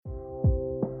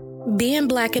Being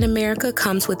Black in America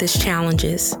comes with its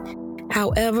challenges.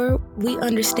 However, we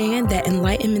understand that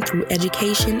enlightenment through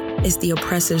education is the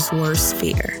oppressor's worst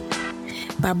fear.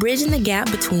 By bridging the gap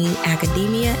between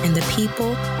academia and the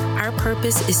people, our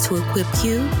purpose is to equip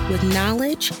you with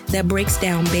knowledge that breaks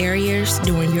down barriers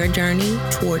during your journey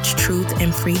towards truth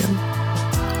and freedom.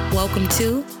 Welcome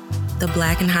to the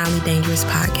Black and Highly Dangerous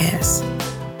Podcast.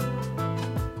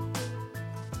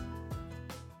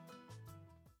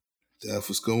 Daph,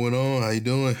 what's going on? How you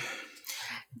doing?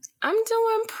 I'm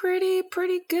doing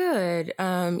pretty good.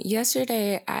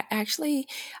 Yesterday, I actually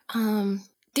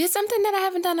did something that I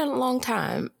haven't done in a long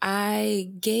time.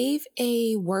 I gave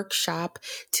a workshop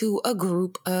to a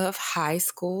group of high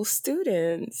school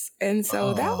students. And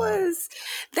so that was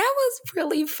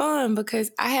really fun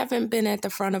because I haven't been at the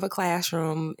front of a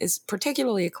classroom. It's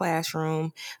particularly a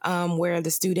classroom where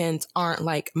the students aren't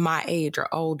like my age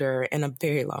or older in a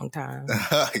very long time.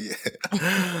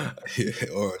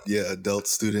 Adult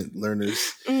student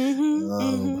learners.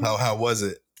 How was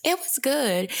it? It was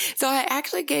good. So I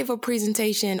actually gave a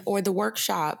presentation, or the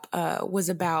workshop was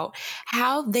about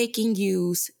how they can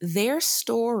use their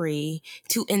story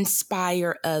to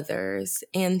inspire others.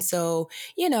 And so,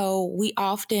 we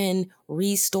often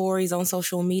read stories on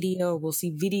social media, or we'll see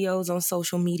videos on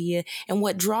social media. And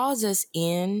what draws us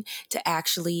in to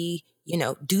actually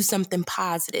do something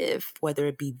positive, whether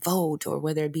it be vote or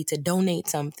whether it be to donate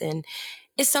something,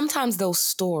 it's sometimes those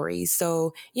stories.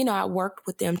 So, I worked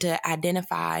with them to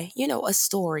identify, a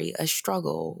story, a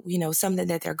struggle, something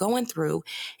that they're going through,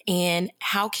 and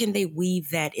how can they weave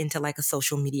that into like a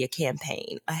social media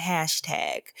campaign, a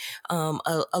hashtag,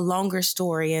 a longer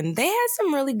story. And they had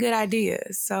some really good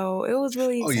ideas. So it was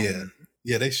really exciting.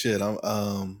 Yeah, they should.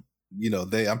 I'm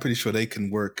pretty sure they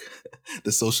can work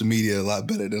the social media a lot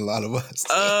better than a lot of us.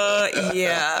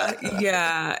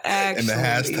 Yeah, actually. And the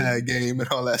hashtag game and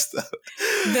all that stuff.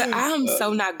 I'm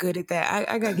so not good at that.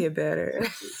 I gotta get better.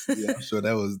 Yeah, I'm sure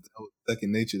that was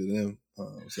second nature to them.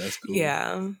 So that's cool.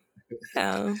 Yeah.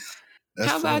 How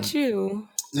fun. about you?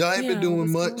 I ain't been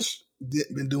doing much.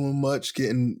 Didn't been doing much.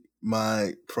 Getting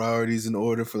my priorities in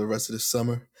order for the rest of the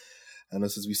summer. I know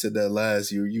since we said that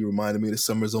last year, you reminded me the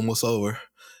summer's almost over.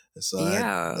 And so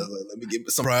let me get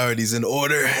some priorities in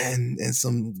order and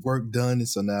some work done. And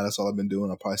so now that's all I've been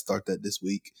doing. I'll probably start that this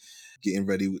week, getting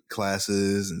ready with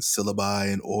classes and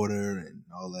syllabi in order and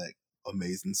all that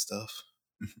amazing stuff.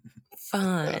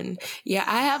 Fun. Yeah,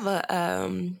 I have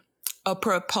a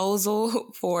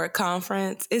proposal for a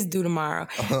conference. It's due tomorrow.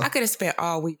 I could have spent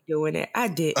all week doing it. I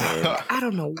didn't. I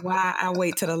don't know why I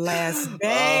wait till the last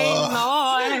day,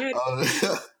 Lord.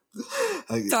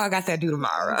 So I got that due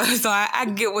tomorrow. So I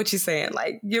get what you're saying.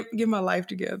 Like, get my life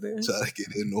together. Try to get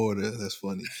it in order. That's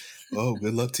funny. Oh,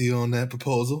 good luck to you on that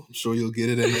proposal. I'm sure you'll get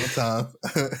it in that time.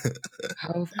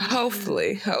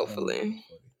 Hopefully.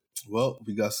 Well,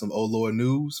 we got some Oh Lord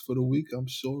news for the week. I'm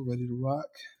sure ready to rock.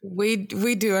 We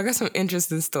do. I got some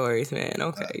interesting stories, man.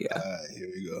 Okay, All right, here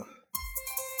we go.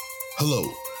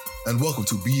 Hello, and welcome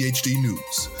to BHD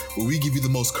News, where we give you the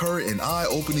most current and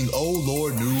eye-opening Oh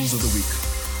Lord news of the week.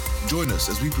 Join us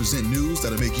as we present news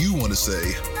that'll make you want to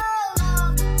say,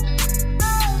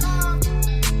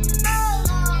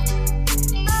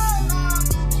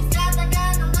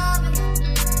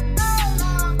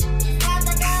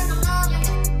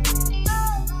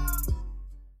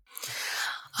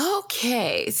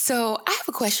 okay, so I have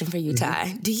a question for you,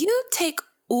 Ty. Do you take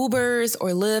Ubers or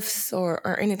Lyfts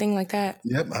or anything like that?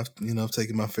 Yep, I've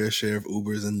taken my fair share of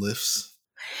Ubers and Lyfts.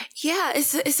 Yeah,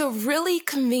 it's a really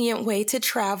convenient way to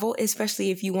travel,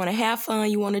 especially if you want to have fun,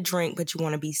 you want to drink, but you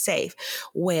want to be safe.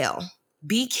 Well,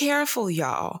 be careful,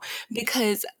 y'all,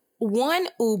 because one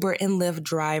Uber and Lyft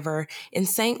driver in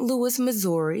St. Louis,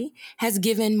 Missouri, has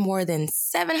given more than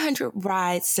 700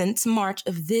 rides since March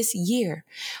of this year.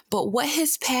 But what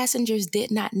his passengers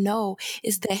did not know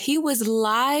is that he was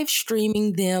live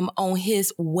streaming them on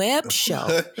his web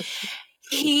show.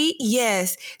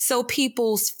 So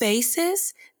people's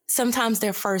faces, sometimes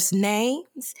their first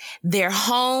names, their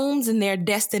homes, and their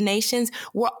destinations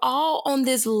were all on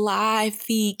this live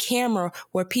feed camera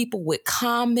where people would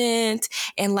comment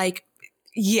and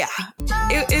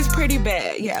it's pretty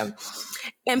bad. Yeah.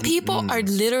 And people are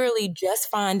literally just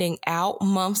finding out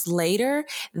months later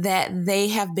that they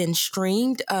have been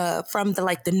streamed from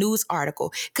the news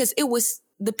article, because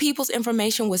the people's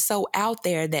information was so out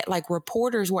there that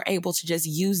reporters were able to just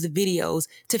use the videos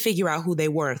to figure out who they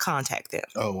were and contact them.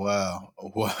 Oh,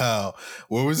 wow.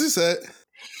 Where was this at?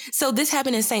 So this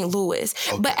happened in St. Louis.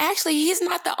 Okay. But actually, he's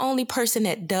not the only person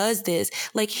that does this.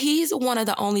 Like, he's one of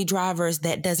the only drivers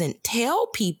that doesn't tell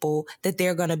people that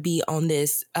they're going to be on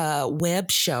this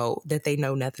web show that they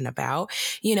know nothing about.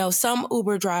 You know, some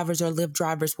Uber drivers or Lyft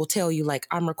drivers will tell you, like,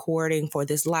 I'm recording for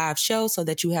this live show so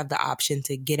that you have the option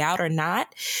to get out or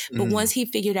not. But once he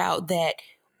figured out that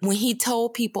when he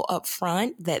told people up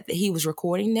front that he was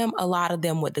recording them, a lot of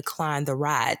them would decline the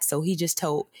ride. So he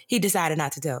decided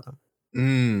not to tell them.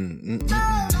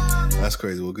 That's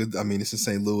crazy. Well, good. I mean, it's in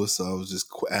St. Louis, so I was just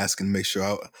asking to make sure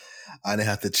I didn't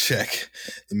have to check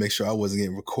to make sure I wasn't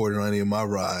getting recorded on any of my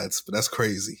rides. But that's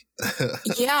crazy.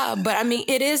 Yeah, but I mean,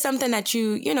 it is something that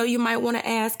you might want to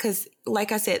ask because,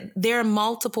 like I said, there are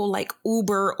multiple like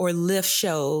Uber or Lyft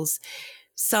shows.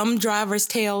 Some drivers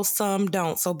tell, some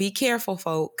don't. So be careful,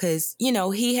 folk, because,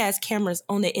 he has cameras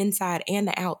on the inside and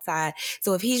the outside.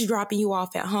 So if he's dropping you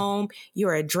off at home,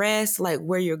 your address, like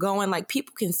where you're going, like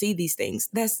people can see these things.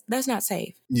 That's not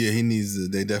safe. Yeah,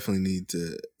 they definitely need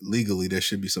to, legally, there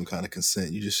should be some kind of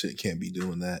consent. You just can't be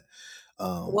doing that.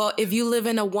 Well, if you live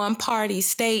in a one-party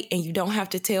state and you don't have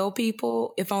to tell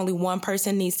people, if only one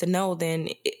person needs to know, then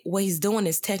what he's doing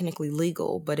is technically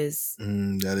legal, but it's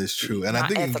that is true. And not I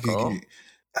think ethical.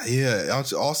 Yeah,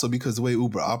 also because the way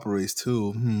Uber operates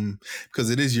too, because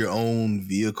it is your own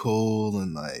vehicle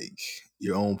and like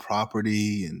your own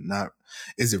property, and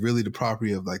is it really the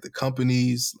property of like the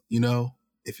companies?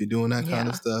 If you're doing that kind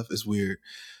of stuff, it's weird.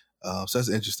 So that's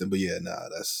interesting, but yeah,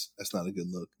 that's not a good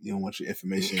look. You don't want your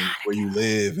information where you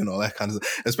live and all that kind of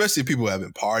stuff, especially if people have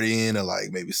been partying or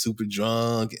like maybe super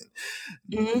drunk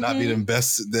and not be their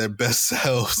best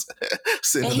selves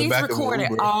sitting in the back of Uber. He's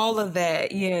recorded all of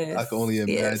that. Yes, I can only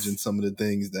imagine some of the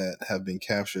things that have been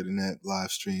captured in that live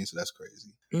stream. So that's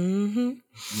crazy.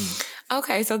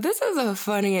 Okay, so this is a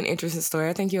funny and interesting story.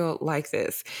 I think you'll like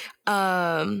this.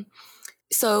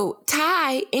 So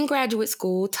Ty, in graduate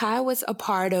school, Ty was a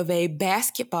part of a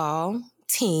basketball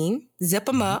team, Zip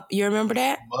 'em Up. You remember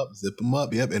that? Zip 'em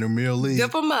Up. Yep, intramural league.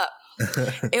 Zip 'em Up.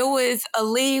 It was a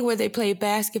league where they played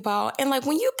basketball. And like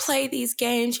when you play these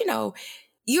games,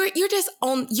 you're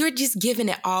just giving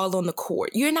it all on the court.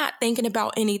 You're not thinking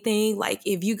about anything. Like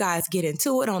if you guys get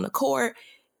into it on the court,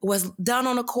 what's done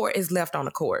on the court is left on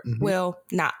the court. Well,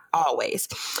 not always.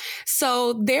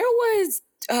 So there was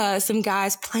some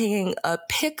guys playing a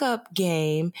pickup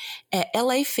game at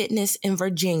LA Fitness in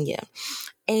Virginia.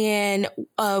 And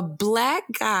a black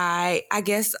guy, I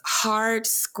guess, hard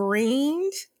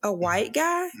screened a white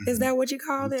guy. Is that what you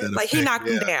called it? Like he knocked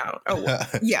him down. Oh,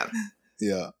 yeah.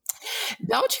 Yeah.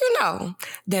 Don't you know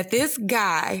that this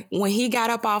guy, when he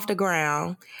got up off the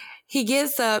ground, he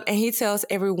gets up and he tells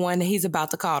everyone that he's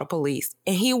about to call the police.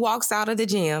 And he walks out of the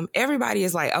gym. Everybody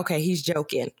is like, okay, he's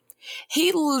joking.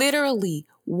 He literally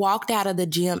walked out of the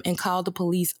gym and called the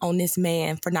police on this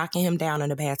man for knocking him down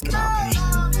in a basketball game.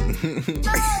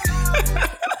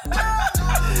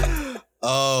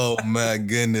 Oh my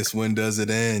goodness, when does it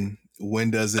end?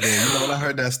 When does it end? When I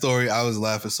heard that story, I was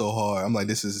laughing so hard. I'm like,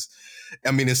 it's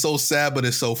so sad, but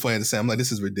it's so funny to say. I'm like,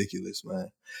 this is ridiculous, man.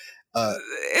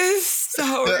 It's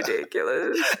so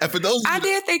ridiculous. And for those, I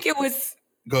did think it was.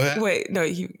 Go ahead. Wait, no,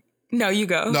 you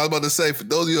go. No, I was about to say, for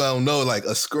those of you who don't know, like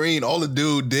a screen, all the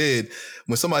dude did,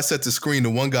 when somebody sets the screen, the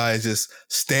one guy is just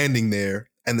standing there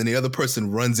and then the other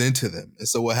person runs into them. And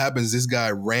so what happens, this guy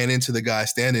ran into the guy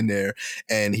standing there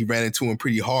and he ran into him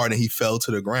pretty hard and he fell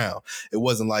to the ground. It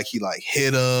wasn't like he like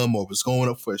hit him or was going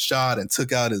up for a shot and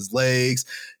took out his legs.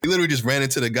 He literally just ran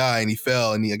into the guy and he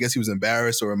fell, and I guess he was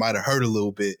embarrassed or it might have hurt a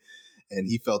little bit. And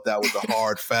he felt that was a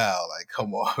hard foul. Like,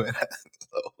 come on, man.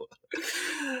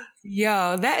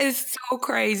 Yo, that is so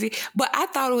crazy. But I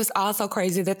thought it was also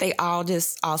crazy that they all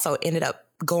just also ended up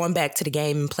going back to the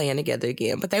game and playing together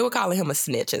again. But they were calling him a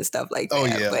snitch and stuff like that. Oh,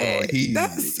 yeah.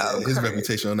 That's so his crazy.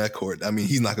 reputation on that court, I mean,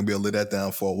 he's not going to be able to let that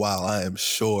down for a while, I am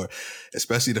sure.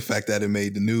 Especially the fact that it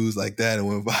made the news like that and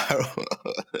went viral.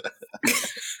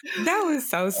 That was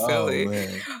so silly. Oh,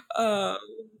 man.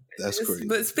 That's crazy.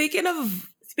 But speaking of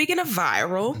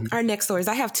viral, our next stories,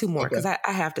 I have two more because I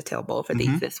have to tell both of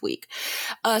these this week.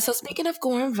 So speaking of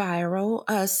going viral,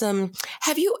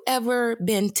 have you ever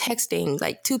been texting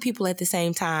like two people at the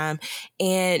same time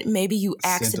and maybe you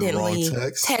accidentally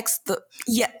sent the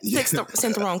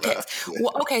wrong text?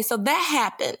 Well, okay, so that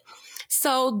happened.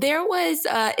 So there was,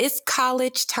 it's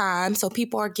college time, so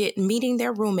people are meeting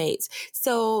their roommates.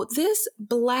 So this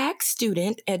Black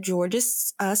student at Georgia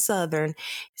Southern,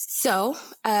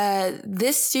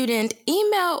 this student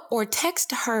emailed or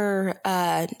text her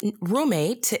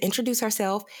roommate to introduce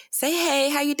herself, say, hey,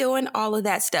 how you doing? All of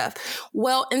that stuff.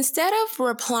 Well, instead of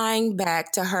replying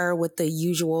back to her with the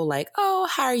usual, like, oh,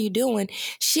 how are you doing?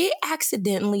 She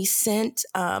accidentally sent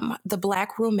the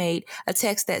Black roommate a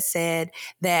text that said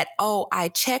that, oh, I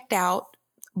checked out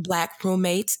Black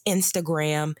roommate's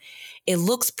Instagram. It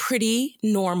looks pretty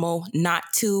normal, not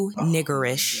too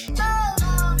niggerish.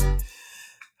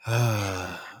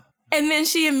 And then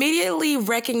she immediately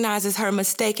recognizes her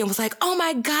mistake and was like, oh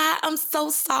my God, I'm so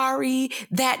sorry.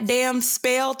 That damn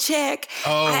spell check.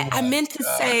 I meant to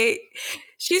say,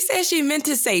 she said she meant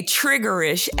to say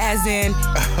triggerish, as in,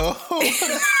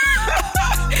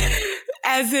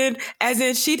 as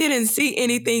in she didn't see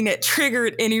anything that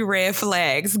triggered any red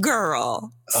flags.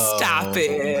 Girl, stop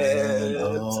it. Man.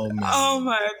 Oh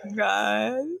my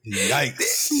God.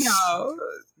 Yikes.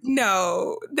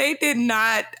 No, they did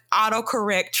not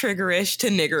autocorrect triggerish to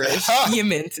niggerish. You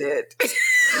meant it.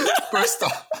 First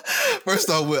off,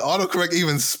 would autocorrect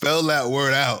even spell that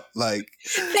word out? Like,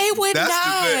 they would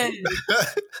not.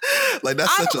 Like,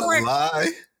 that's such a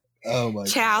lie. Oh my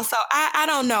Child, so I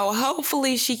don't know.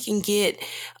 Hopefully she can get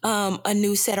a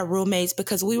new set of roommates,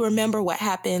 because we remember what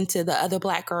happened to the other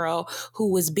Black girl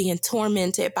who was being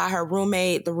tormented by her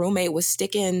roommate. The roommate was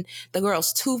sticking the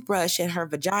girl's toothbrush in her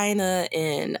vagina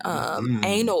and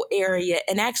anal area,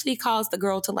 and actually caused the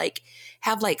girl to like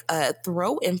have like a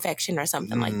throat infection or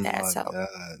something like that. So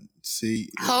God. See,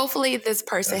 hopefully this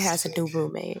person has a new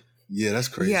roommate. Yeah, that's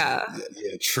crazy. Yeah,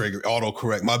 trigger,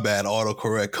 autocorrect. My bad,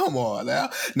 autocorrect. Come on now.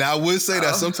 Now, I would say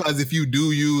that sometimes if you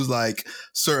do use like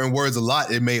certain words a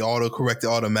lot, it may autocorrect it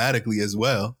automatically as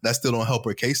well. That still don't help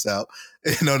her case out.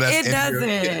 You know, that's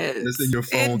that's in your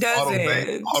phone.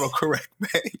 Autocorrect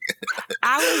bank.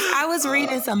 I was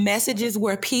reading some messages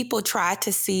where people tried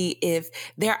to see if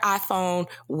their iPhone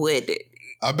would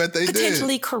I bet they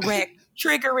potentially did. Correct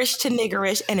triggerish to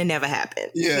niggerish, and it never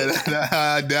happened. Yeah,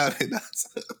 I doubt it.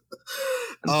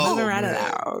 Moving right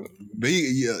along.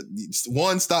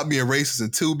 One, stop being racist,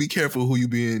 and two, be careful who you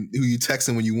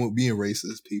texting when you won't being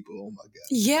racist. People, oh my God.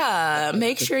 Yeah,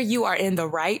 make sure you are in the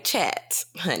right chat,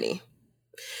 honey.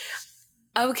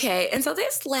 Okay, and so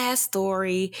this last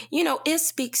story, it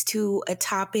speaks to a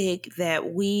topic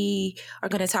that we are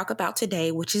going to talk about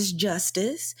today, which is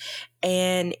justice.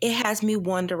 And it has me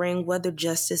wondering whether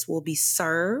justice will be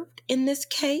served in this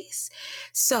case.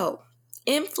 So,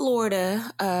 in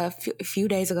Florida, a few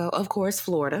days ago, of course,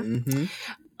 Florida,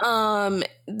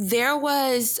 there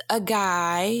was a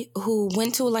guy who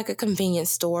went to like a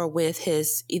convenience store with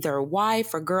his either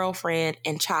wife or girlfriend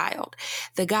and child.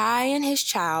 The guy and his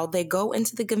child, they go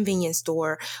into the convenience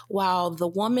store while the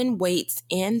woman waits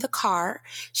in the car.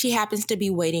 She happens to be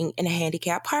waiting in a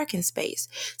handicapped parking space.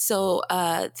 So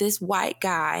this white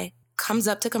guy comes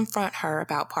up to confront her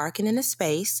about parking in a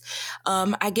space.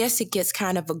 I guess it gets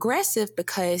kind of aggressive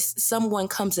because someone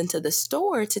comes into the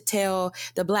store to tell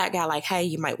the Black guy, like, hey,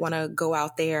 you might want to go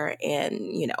out there and,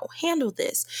 handle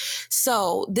this.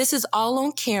 So this is all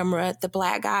on camera. The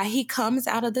Black guy, he comes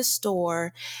out of the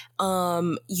store.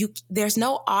 There's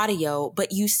no audio,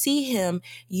 but you see him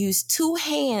use two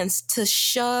hands to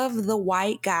shove the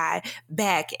white guy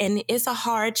back. And it's a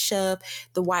hard shove.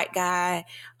 The white guy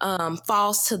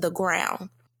falls to the ground.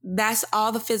 That's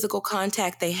all the physical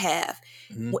contact they have.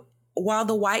 Mm-hmm. While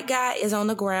the white guy is on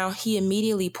the ground, he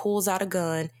immediately pulls out a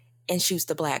gun and shoots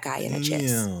the Black guy in the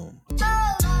chest.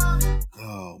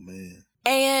 Oh,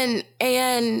 man.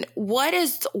 And what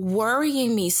is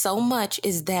worrying me so much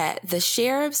is that the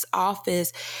sheriff's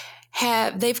office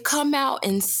they've come out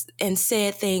and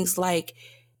said things like,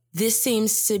 this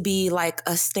seems to be like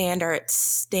a standard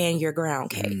stand your ground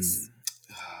case.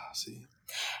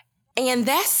 And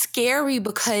that's scary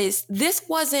because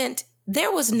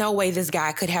there was no way this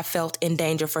guy could have felt in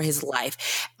danger for his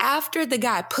life. After the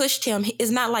guy pushed him,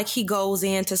 it's not like he goes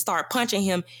in to start punching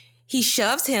him. He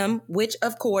shoves him, which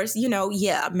of course,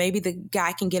 maybe the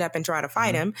guy can get up and try to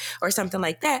fight him or something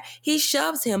like that. He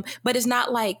shoves him, but it's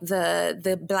not like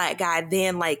the Black guy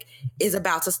then like is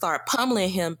about to start pummeling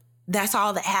him. That's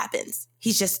all that happens.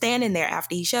 He's just standing there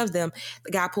after he shoves them.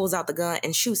 The guy pulls out the gun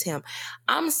and shoots him.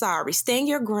 I'm sorry. Stand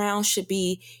your ground should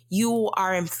be you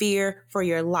are in fear for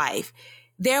your life.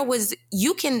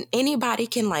 Anybody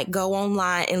can like go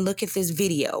online and look at this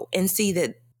video and see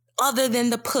that other than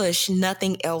the push,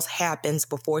 nothing else happens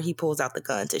before he pulls out the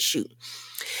gun to shoot.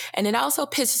 And it also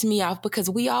pisses me off because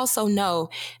we also know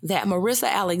that Marissa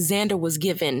Alexander was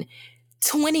given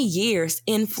 20 years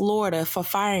in Florida for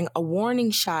firing a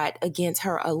warning shot against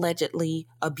her allegedly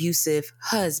abusive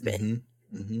husband.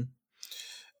 And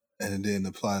it didn't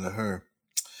apply to her.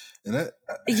 And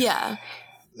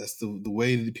that's the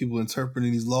way that people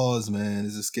interpreting these laws, man,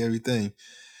 is a scary thing.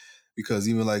 Because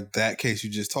even like that case you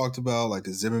just talked about, like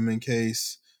the Zimmerman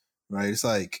case, right? It's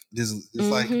like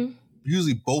like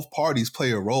usually both parties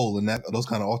play a role in those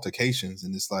kind of altercations,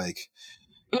 and it's like,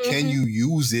 can you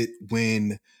use it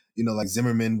when, you know, like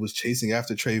Zimmerman was chasing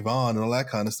after Trayvon and all that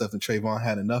kind of stuff, and Trayvon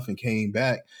had enough and came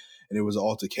back, and it was an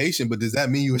altercation. But does that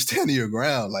mean you were standing your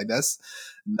ground? Like, that's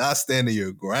not standing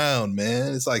your ground,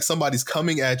 man. It's like somebody's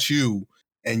coming at you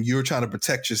and you're trying to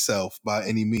protect yourself by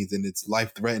any means, and it's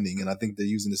life-threatening. And I think they're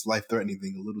using this life-threatening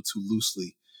thing a little too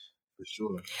loosely, for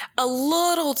sure. A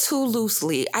little too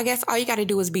loosely. I guess all you got to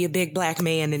do is be a big black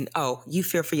man and, you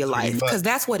fear for your life. Because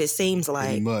that's what it seems like.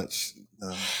 Pretty much.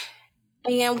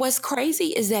 And what's crazy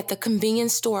is that the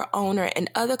convenience store owner and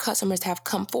other customers have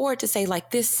come forward to say,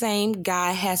 like, this same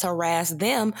guy has harassed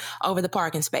them over the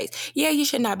parking space. Yeah, you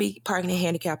should not be parking in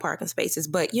handicapped parking spaces.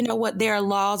 But you know what? There are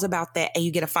laws about that, and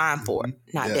you get a fine for it,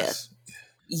 not death.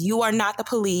 You are not the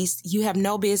police. You have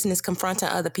no business confronting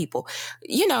other people.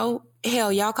 You know,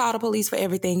 hell, y'all call the police for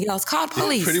everything else. Call the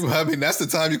police. Pretty much. I mean, that's the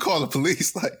time you call the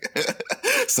police. Like,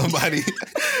 somebody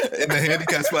in the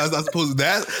handicap spot is not supposed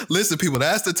to. Listen, people,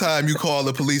 that's the time you call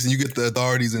the police and you get the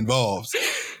authorities involved.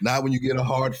 Not when you get a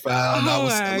hard foul, not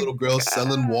when a little girl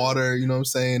selling water, you know what I'm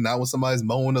saying? Not when somebody's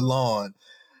mowing the lawn.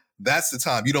 That's the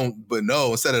time. You don't, but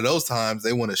no, instead of those times,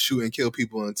 they want to shoot and kill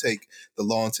people and take the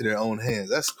law into their own hands.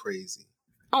 That's crazy.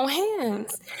 On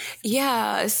hands.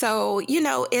 Yeah. So, you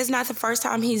know, it's not the first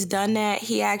time he's done that.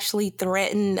 He actually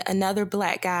threatened another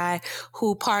black guy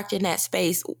who parked in that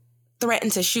space,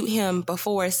 threatened to shoot him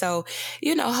before. So,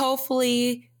 you know,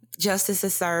 hopefully justice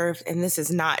is served and this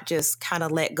is not just kind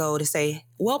of let go to say,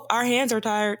 well, our hands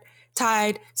are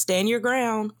tied, stand your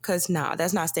ground. Because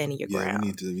that's not standing your ground.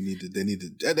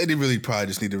 They really probably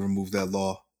just need to remove that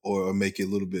law. Or make it a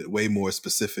little bit way more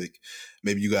specific.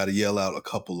 Maybe you got to yell out a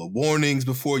couple of warnings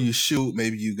before you shoot.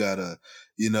 Maybe you got to,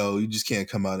 you know, you just can't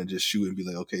come out and just shoot and be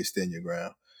like, okay, stand your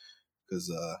ground.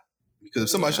 Because if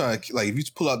somebody's trying to, like, if you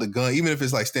pull out the gun, even if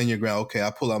it's like stand your ground, okay,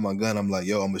 I pull out my gun, I'm like,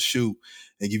 yo, I'm going to shoot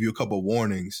and give you a couple of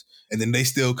warnings. And then they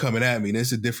still coming at me. And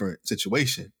it's a different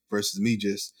situation versus me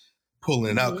just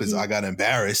pulling it out because I got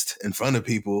embarrassed in front of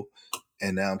people.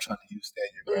 And now I'm trying to use stand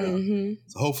your ground.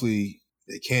 So hopefully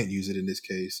they can't use it in this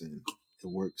case, and it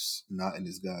works not in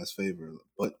this guy's favor.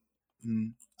 But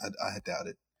I doubt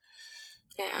it.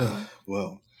 Yeah.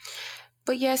 Well.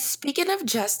 But yes, speaking of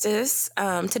justice,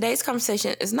 today's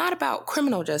conversation is not about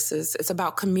criminal justice. It's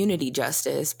about community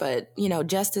justice, but, you know,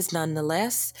 justice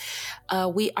nonetheless.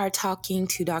 We are talking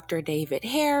to Dr. David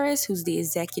Harris, who's the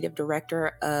executive director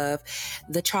of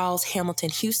the Charles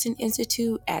Hamilton Houston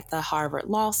Institute at the Harvard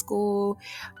Law School.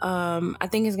 I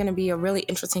think it's going to be a really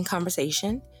interesting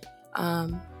conversation.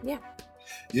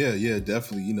 Yeah,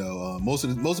 definitely. You know, most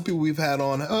of the people we've had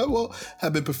on,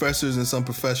 have been professors and some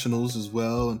professionals as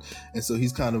well, and so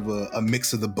he's kind of a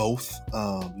mix of the both.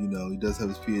 You know, he does have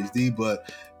his PhD,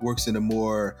 but works in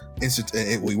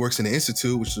he works in an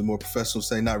institute, which is a more professional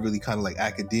setting, not really kind of like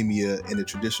academia in a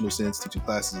traditional sense, teaching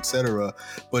classes, etc.,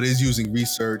 but is using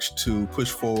research to push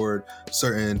forward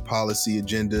certain policy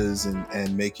agendas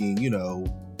and making, you know,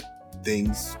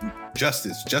 things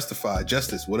justified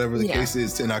justice, whatever the case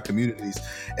is in our communities.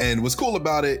 And what's cool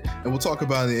about it, and we'll talk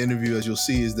about in the interview as you'll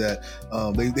see, is that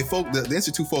the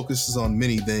Institute focuses on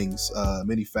many things,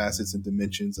 many facets and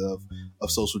dimensions of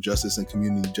social justice and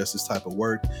community justice type of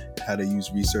work, how they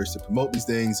use research to promote these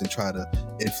things and try to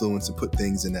influence and put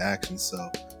things into action.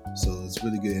 So it's a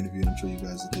really good interview, and I'm sure you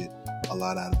guys will get a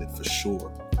lot out of it for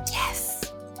sure.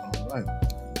 Yes. All right.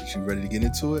 You ready to get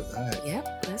into it? All right.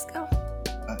 Yep, let's go.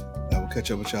 I will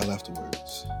catch up with y'all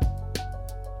afterwards.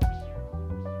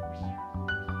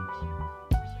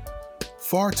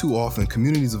 Far too often,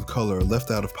 communities of color are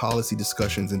left out of policy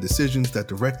discussions and decisions that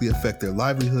directly affect their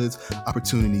livelihoods,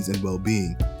 opportunities, and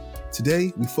well-being.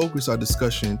 Today, we focus our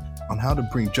discussion on how to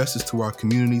bring justice to our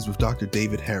communities with Dr.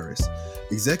 David Harris,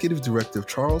 Executive Director of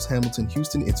Charles Hamilton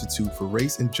Houston Institute for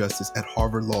Race and Justice at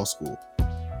Harvard Law School.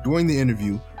 During the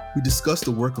interview, we discussed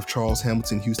the work of Charles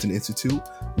Hamilton Houston Institute,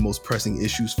 the most pressing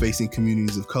issues facing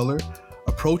communities of color,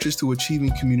 approaches to achieving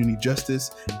community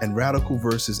justice, and radical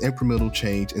versus incremental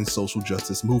change in social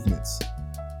justice movements.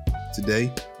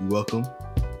 Today, we welcome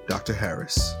Dr.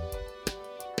 Harris.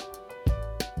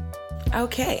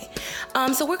 Okay,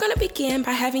 so we're going to begin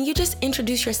by having you just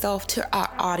introduce yourself to our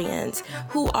audience.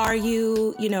 Who are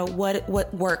you? You know,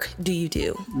 what work do you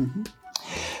do? Mm-hmm.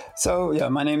 So, yeah,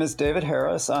 my name is David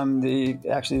Harris. I'm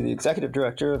actually the executive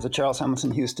director of the Charles Hamilton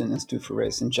Houston Institute for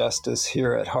Race and Justice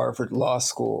here at Harvard Law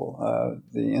School.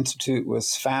 The institute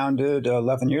was founded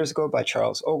 11 years ago by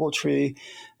Charles Ogletree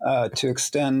to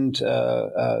extend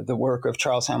the work of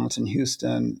Charles Hamilton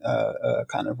Houston,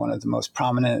 kind of one of the most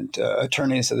prominent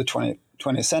attorneys of the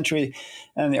 20th century,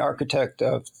 and the architect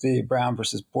of the Brown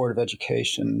versus Board of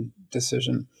Education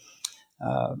decision.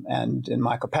 And in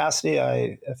my capacity,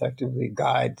 I effectively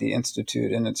guide the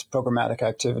Institute in its programmatic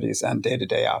activities and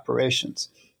day-to-day operations.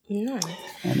 Nice.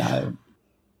 And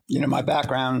my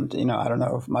background, I don't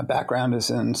know if my background is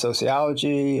in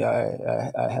sociology.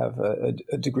 I have a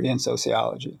degree in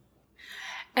sociology.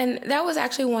 And that was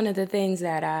actually one of the things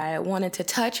that I wanted to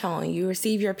touch on. You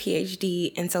received your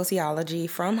PhD in sociology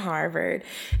from Harvard.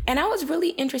 And I was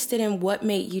really interested in what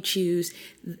made you choose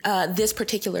this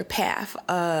particular path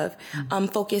of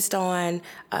focused on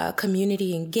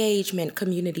community engagement,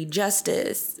 community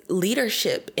justice,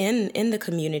 leadership in the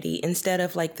community instead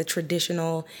of like the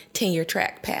traditional tenure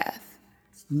track path.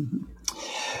 Mm-hmm.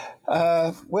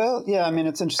 Well, yeah, I mean,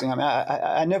 it's interesting. I mean,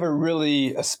 I never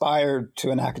really aspired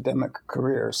to an academic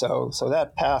career, so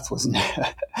that path was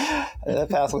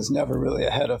never really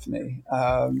ahead of me.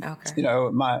 Okay.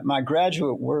 My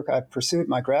graduate work, I pursued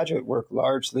my graduate work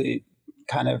largely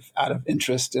kind of out of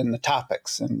interest in the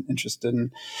topics and interest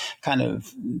in kind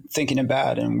of thinking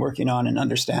about and working on and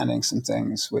understanding some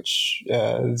things, which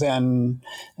then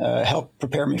helped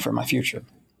prepare me for my future.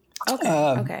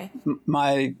 Okay.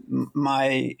 My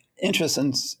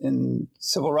interests in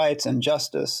civil rights and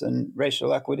justice and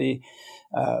racial equity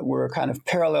were kind of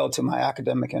parallel to my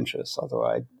academic interests. Although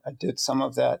I did some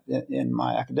of that in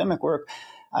my academic work,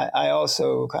 I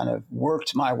also kind of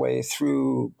worked my way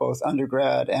through both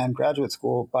undergrad and graduate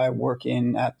school by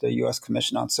working at the U.S.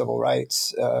 Commission on Civil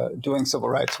Rights, doing civil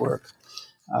rights work.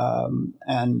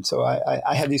 And so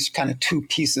I had these kind of two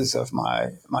pieces of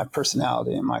my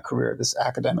personality and my career, this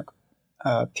academic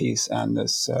piece and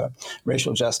this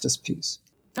racial justice piece.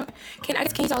 Okay.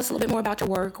 Can you tell us a little bit more about your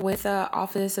work with the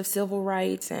Office of Civil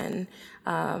Rights and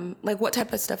what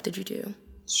type of stuff did you do?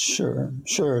 Sure.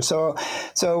 So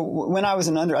when I was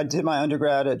I did my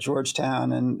undergrad at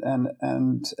Georgetown,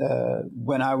 and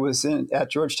when I was at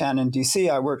Georgetown in D.C.,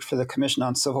 I worked for the Commission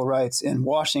on Civil Rights in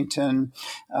Washington,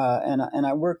 and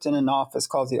I worked in an office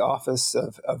called the Office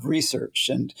of Research,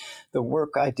 and the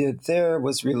work I did there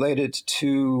was related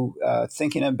to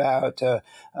thinking about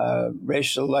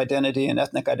racial identity and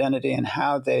ethnic identity and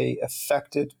how they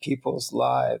affected people's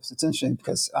lives. It's interesting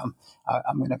because I'm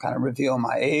going to kind of reveal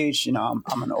my age. I'm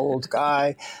an old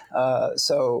guy.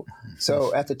 So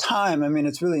at the time, I mean,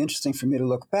 it's really interesting for me to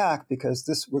look back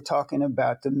because we're talking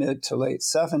about the mid to late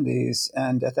 70s.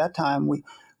 And at that time,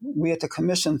 we at the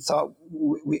commission thought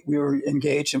we were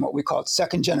engaged in what we called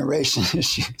second generation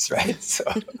issues, right? So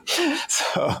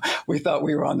we thought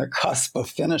we were on the cusp of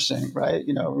finishing, right?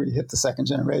 We hit the second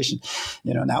generation.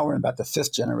 Now we're in about the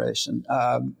fifth generation.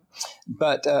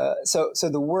 But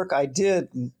the work I did,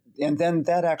 and then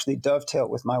that actually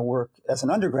dovetailed with my work as an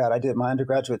undergrad. I did my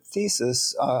undergraduate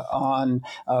thesis on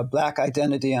Black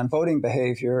identity and voting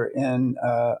behavior in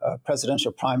a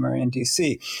presidential primary in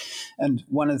D.C. And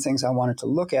one of the things I wanted to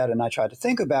look at and I tried to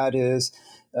think about is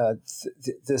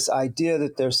this idea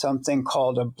that there's something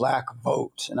called a Black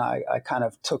vote. And I kind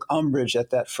of took umbrage at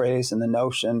that phrase and the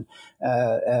notion,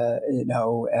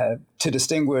 to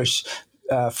distinguish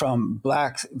from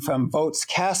votes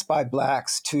cast by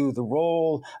Blacks to the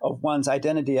role of one's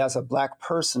identity as a Black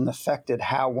person affected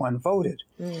how one voted.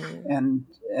 Mm.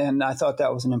 And I thought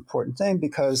that was an important thing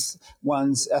because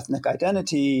one's ethnic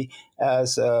identity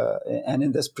and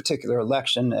in this particular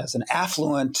election as an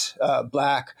affluent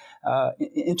Black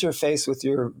interface with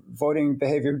your voting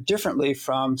behavior differently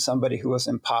from somebody who was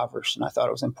impoverished. And I thought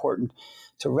it was important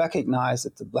to recognize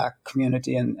that the Black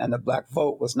community and the Black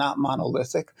vote was not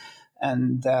monolithic,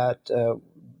 and that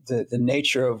the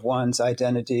nature of one's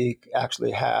identity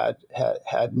actually had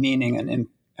meaning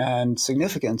and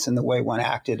significance in the way one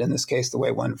acted, in this case, the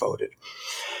way one voted.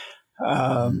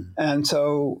 And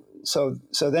so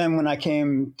then when I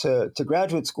came to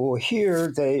graduate school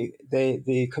here,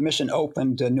 the commission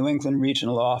opened a New England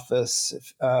regional office,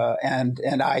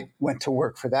 and I went to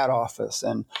work for that office.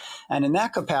 And in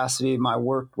that capacity, my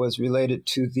work was related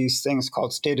to these things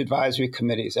called state advisory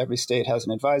committees. Every state has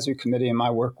an advisory committee, and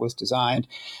my work was designed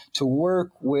to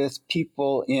work with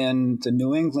people in the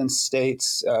New England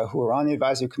states who are on the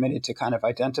advisory committee to kind of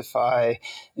identify,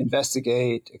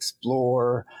 investigate,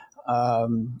 explore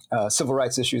civil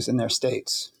rights issues in their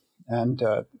states. And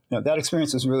that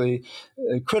experience was really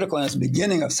critical, and it's the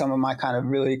beginning of some of my kind of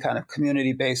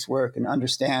community-based work and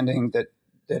understanding that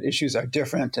that issues are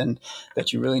different and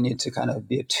that you really need to kind of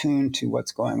be attuned to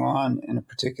what's going on in a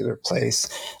particular place.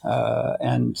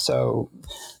 And so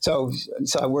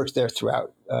I worked there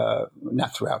throughout,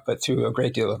 not throughout, but through a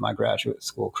great deal of my graduate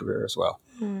school career as well.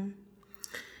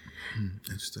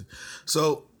 Interesting.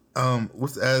 So,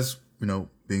 as you know,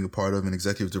 being a part of an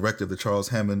executive director of the Charles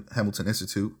Hamilton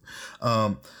Institute,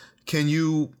 can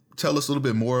you tell us a little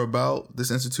bit more about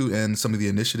this institute and some of the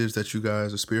initiatives that you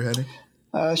guys are spearheading?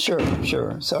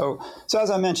 Sure. So as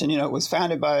I mentioned, it was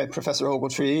founded by Professor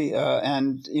Ogletree,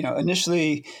 and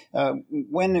initially,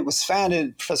 when it was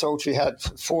founded, Professor Ogletree had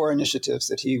 4 initiatives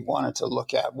that he wanted to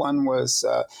look at. One was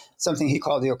something he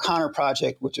called the O'Connor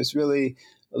Project, which is really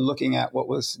looking at what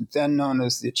was then known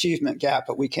as the achievement gap,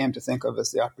 but we came to think of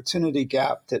as the opportunity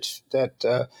gap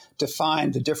that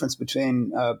defined the difference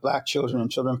between Black children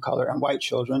and children of color and white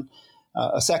children.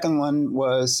 A second one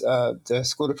was the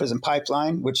school-to-prison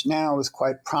pipeline, which now is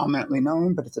quite prominently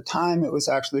known, but at the time it was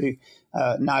actually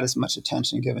not as much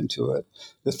attention given to it.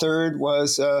 The third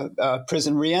was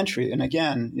prison reentry. And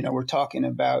again, we're talking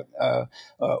about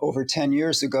over 10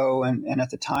 years ago, and at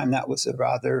the time that was a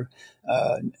rather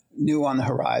new on the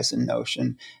horizon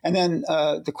notion. And then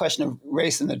the question of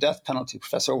race and the death penalty.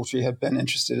 Professor Ogletree had been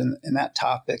interested in that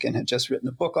topic and had just written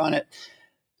a book on it.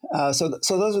 So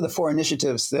those are the 4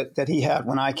 initiatives that he had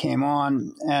when I came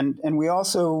on. And we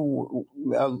also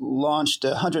launched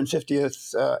a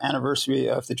 150th anniversary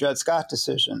of the Dred Scott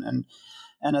decision.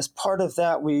 And as part of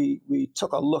that, we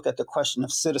took a look at the question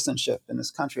of citizenship in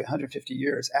this country 150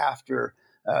 years after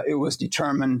it was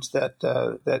determined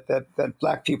that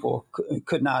Black people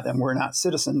could not and were not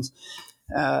citizens.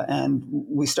 And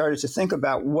we started to think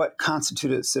about what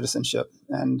constituted citizenship.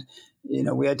 And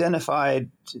we identified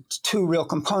 2 real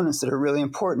components that are really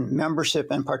important: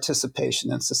 membership and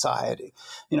participation in society.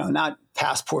 Not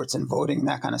passports and voting and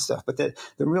that kind of stuff, but the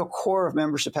real core of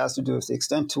membership has to do with the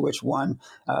extent to which one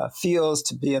feels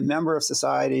to be a member of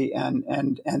society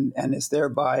and is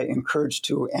thereby encouraged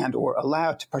to and or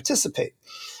allowed to participate.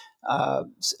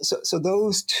 So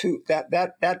those 2,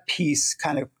 that piece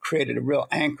kind of created a real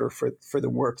anchor for the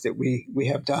work that we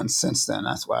have done since then.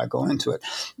 That's why I go into it.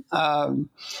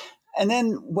 And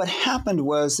then what happened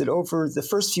was that over the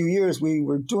first few years, we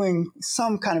were doing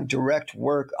some kind of direct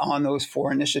work on those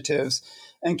 4 initiatives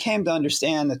and came to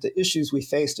understand that the issues we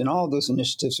faced in all of those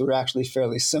initiatives were actually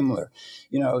fairly similar.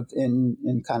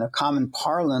 In kind of common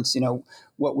parlance,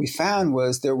 what we found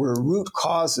was there were root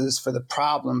causes for the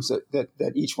problems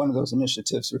that each one of those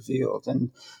initiatives revealed,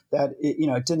 and that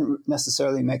it didn't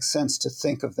necessarily make sense to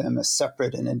think of them as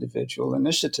separate and individual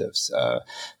initiatives,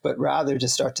 but rather to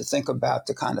start to think about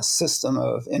the kind of system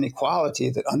of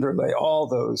inequality that underlay all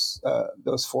those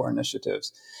 4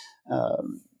 initiatives.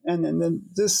 And then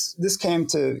this came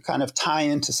to kind of tie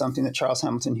into something that Charles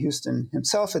Hamilton Houston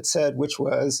himself had said, which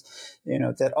was,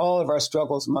 that all of our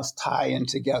struggles must tie in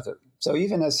together. So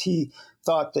even as he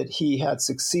thought that he had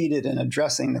succeeded in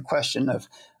addressing the question of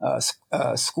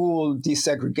school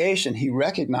desegregation, he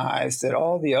recognized that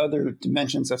all the other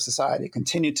dimensions of society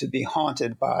continued to be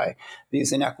haunted by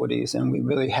these inequities, and we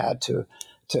really had to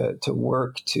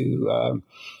work to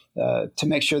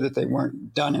make sure that they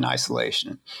weren't done in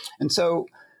isolation. And so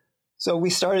we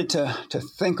started to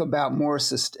think about more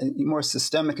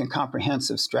systemic and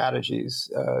comprehensive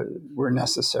strategies were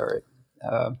necessary.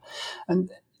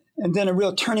 And then a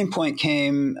real turning point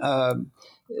came. I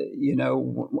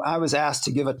was asked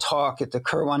to give a talk at the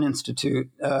Kirwan Institute,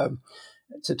 and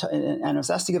I was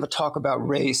asked to give a talk about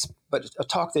race, but a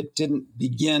talk that didn't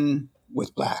begin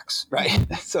with Blacks, right?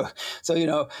 So I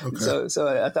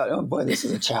thought, oh boy, this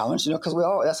is a challenge, because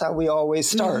that's how we always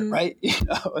start, right?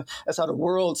 That's how the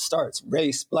world starts: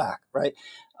 race, Black, right?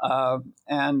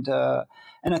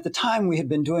 And at the time, we had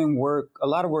been doing a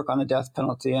lot of work on the death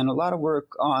penalty, and a lot of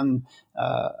work on.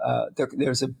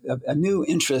 There's a new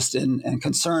interest and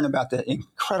concern about the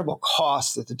incredible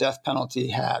cost that the death penalty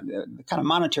had, the kind of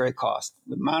monetary cost,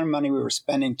 the amount of money we were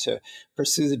spending to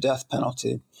pursue the death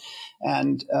penalty,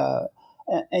 and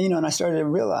I started to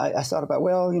realize. I thought about,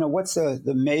 what's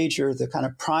the kind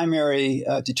of primary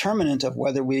determinant of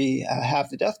whether we have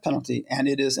the death penalty, and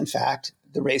it is in fact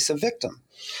the race of victim.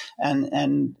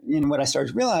 And what I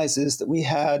started to realize is that we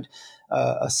had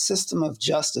a system of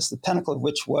justice, the pinnacle of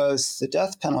which was the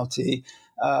death penalty,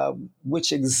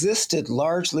 which existed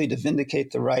largely to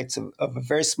vindicate the rights of a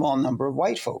very small number of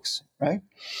white folks, right?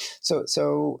 So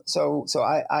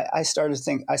I started to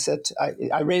think. I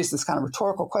raised this kind of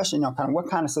rhetorical question, kind of what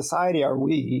kind of society are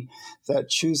we that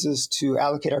chooses to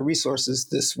allocate our resources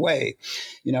this way,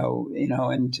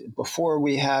 and before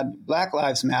we had Black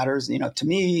Lives Matters, to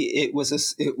me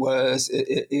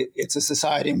it's a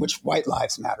society in which white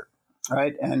lives matter.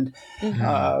 Right. And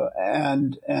I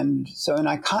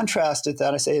contrasted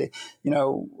that. I say,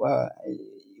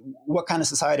 what kind of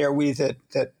society are we that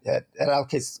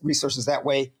allocates resources that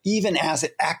way, even as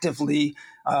it actively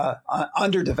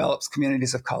underdevelops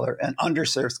communities of color and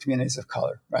underserves communities of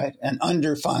color, right, and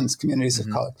underfunds communities of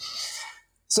color.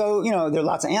 So there are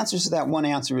lots of answers to that. One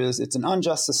answer is it's an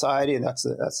unjust society.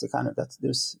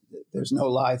 There's no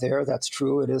lie there. That's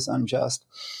true. It is unjust.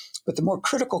 But the more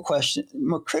critical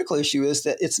issue is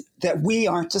that we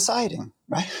aren't deciding,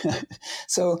 right?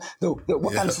 So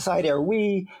what kind of society are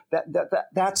we?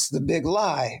 That's the big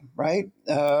lie, right?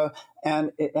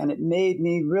 And it made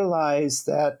me realize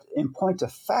that, in point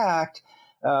of fact,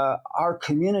 our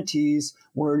communities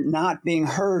were not being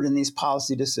heard in these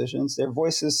policy decisions. Their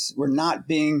voices were not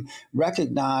being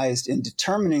recognized in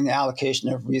determining the allocation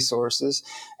of resources.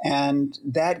 And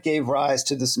that gave rise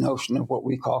to this notion of what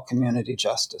we call community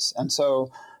justice. And so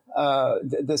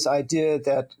this idea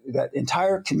that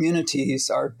entire communities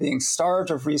are being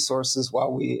starved of resources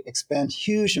while we expend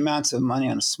huge amounts of money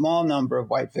on a small number of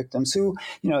white victims who,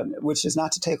 which is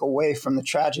not to take away from the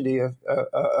tragedy of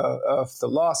the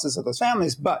losses of those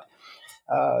families, but,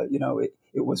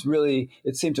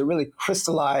 it seemed to really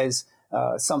crystallize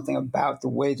something about the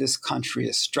way this country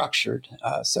is structured,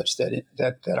 such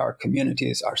that our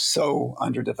communities are so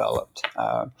underdeveloped.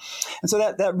 And so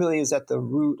that really is at the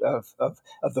root of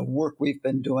the work we've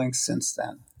been doing since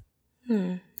then.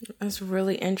 That's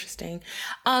really interesting.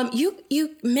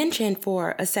 You mentioned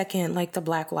for a second, like, the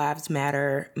Black Lives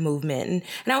Matter movement.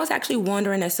 And I was actually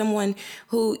wondering, as someone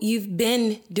who you've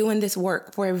been doing this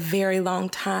work for a very long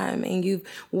time, and you've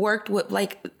worked with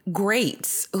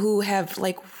greats who have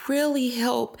really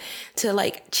helped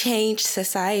to change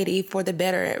society for the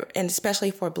better, and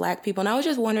especially for Black people. And I was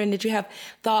just wondering, did you have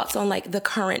thoughts on the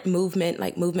current movement,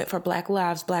 movement for Black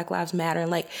Lives Matter,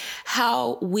 and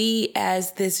how we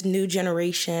as this new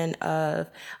generation of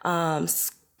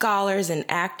scholars and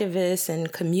activists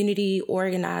and community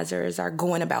organizers are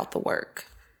going about the work?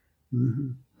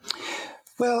 Mm-hmm.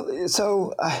 Well,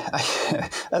 so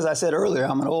as I said earlier,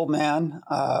 I'm an old man.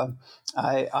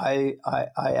 I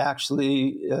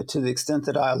actually, to the extent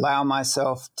that I allow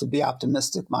myself to be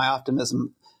optimistic, my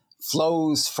optimism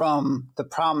flows from the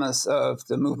promise of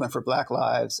the movement for Black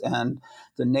Lives and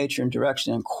the nature and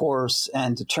direction and course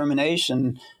and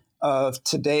determination of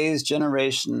today's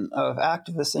generation of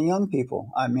activists and young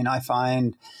people. I mean, I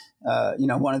find,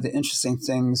 one of the interesting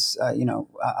things,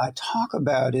 I talk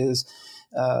about is,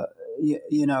 and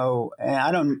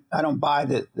I don't buy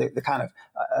the kind of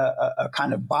a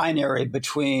kind of binary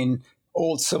between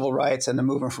old civil rights and the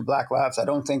movement for Black Lives. I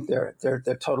don't think they're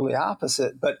totally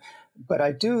opposite, but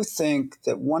I do think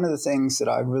that one of the things that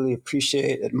I really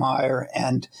appreciate, admire,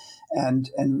 and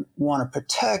want to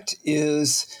protect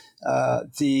is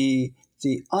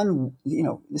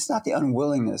it's not the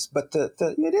unwillingness, but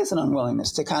it is an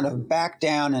unwillingness to kind of back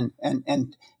down and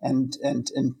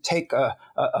take a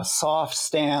soft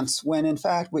stance when, in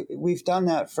fact, we've done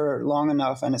that for long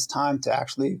enough, and it's time to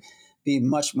actually be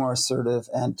much more assertive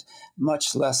and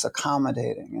much less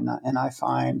accommodating. And I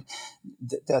find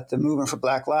that the movement for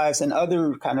Black Lives and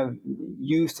other kind of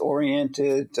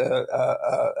youth-oriented,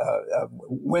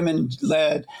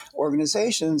 women-led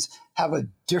organizations have a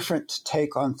different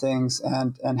take on things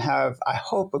and have, I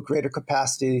hope, a greater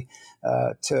capacity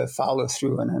to follow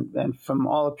through. And from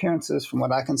all appearances, from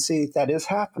what I can see, that is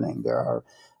happening. There are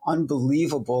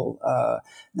unbelievable,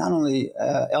 not only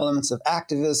elements of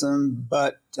activism,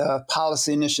 but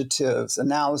policy initiatives,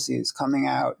 analyses coming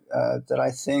out that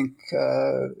I think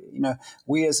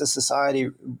we as a society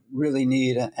really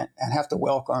need and have to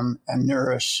welcome and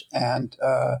nourish and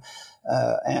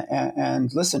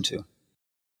listen to.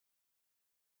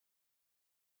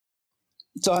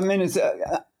 So, I mean,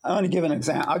 I want to give an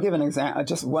example. I'll give an example,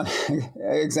 just one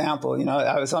example.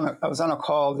 I was on a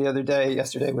call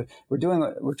yesterday.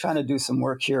 We're trying to do some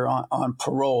work here on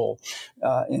parole.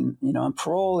 And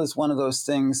parole is one of those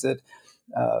things that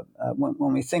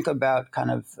when we think about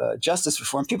kind of justice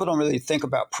reform, people don't really think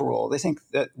about parole. They think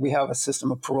that we have a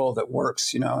system of parole that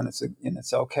works, and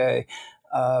it's okay.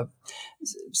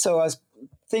 So I was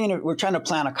thinking we're trying to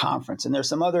plan a conference, and there's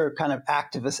some other kind of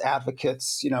activist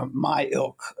advocates, my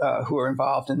ilk, who are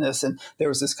involved in this. And there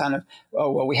was this kind of,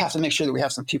 we have to make sure that we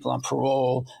have some people on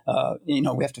parole.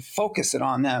 We have to focus it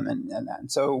on them.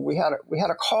 And so we had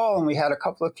a call, and we had a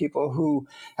couple of people who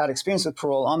had experience with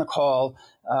parole on the call,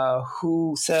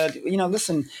 who said,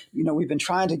 listen, we've been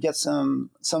trying to get some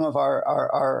of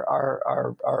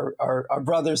our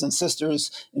brothers and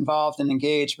sisters involved and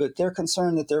engaged, but they're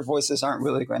concerned that their voices aren't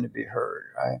really going to be heard,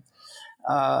 right?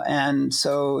 And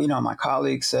so, my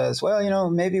colleague says,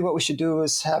 well, maybe what we should do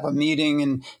is have a meeting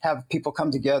and have people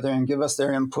come together and give us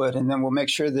their input, and then we'll make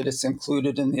sure that it's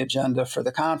included in the agenda for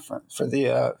the conference, for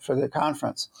the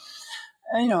conference.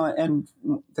 And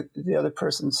the other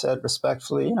person said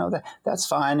respectfully, that's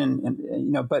fine,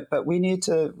 but we need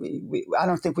to. I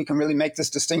don't think we can really make this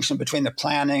distinction between the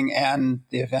planning and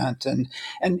the event, and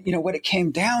what it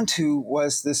came down to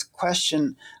was this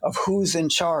question of who's in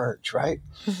charge, right?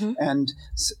 Mm-hmm. And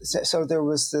so there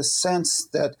was this sense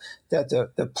that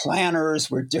the planners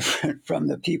were different from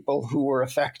the people who were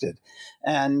affected,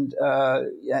 and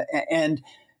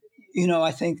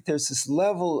I think there's this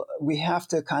level we have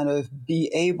to kind of be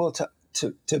able to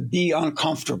be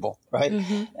uncomfortable, right?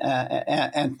 Mm-hmm.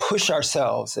 And push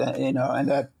ourselves, and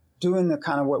that doing the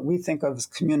kind of what we think of as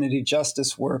community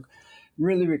justice work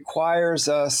really requires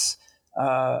us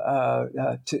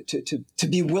to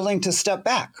be willing to step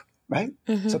back, right?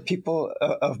 Mm-hmm. So people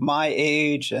of my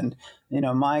age and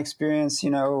my experience, I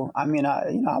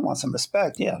want some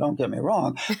respect. Yeah, don't get me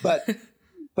wrong, but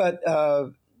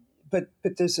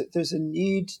there's a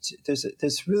need.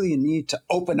 There's really a need to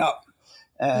open up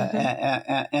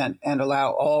and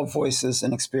allow all voices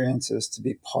and experiences to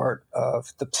be part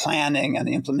of the planning and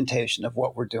the implementation of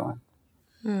what we're doing.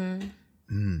 Mm.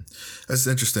 That's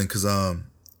interesting because to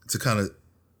kind of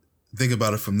think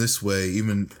about it from this way,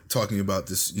 even talking about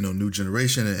this, new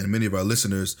generation, and many of our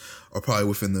listeners are probably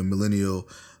within the millennial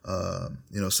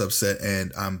subset.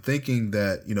 And I'm thinking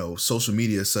that, social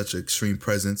media is such an extreme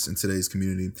presence in today's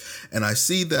community. And I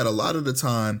see that a lot of the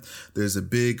time there's a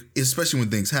big, especially when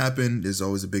things happen, there's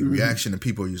always a big mm-hmm. reaction, and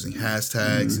people are using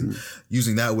hashtags mm-hmm. and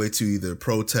using that way to either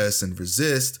protest and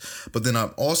resist. But then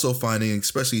I'm also finding,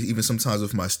 especially even sometimes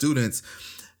with my students,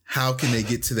 how can they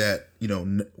get to that,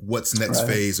 what's next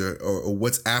phase or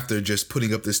what's after just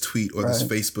putting up this tweet or this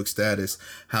Facebook status?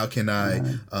 How can I,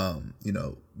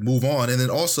 move on? And then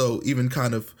also even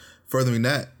kind of furthering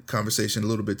that conversation a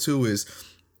little bit too is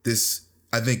this,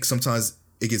 I think sometimes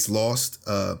it gets lost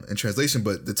in translation,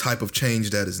 but the type of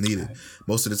change that is needed.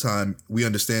 Most of the time we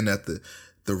understand that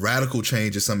the radical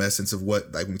change is some essence of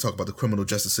what, like when we talk about the criminal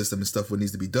justice system and stuff, what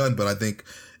needs to be done. But I think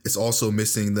it's also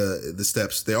missing the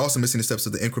steps. They're also missing the steps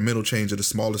of the incremental change or the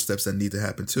smaller steps that need to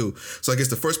happen too. So I guess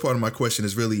the first part of my question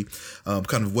is really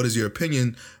kind of what is your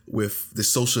opinion with the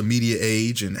social media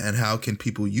age and how can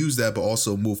people use that, but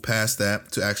also move past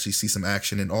that to actually see some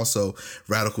action and also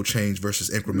radical change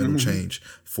versus incremental mm-hmm. change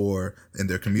in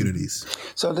their communities.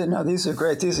 So these are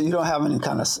great. You don't have any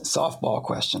kind of softball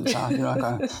questions, huh? You're not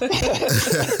going to,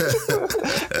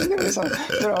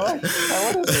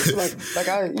 what is this? Like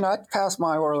I passed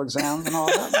my oral exam and all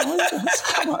that.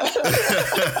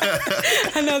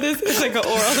 I know this is like an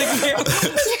oral exam.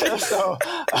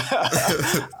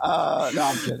 No,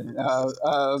 I'm kidding.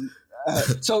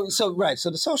 So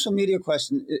the social media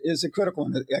question is a critical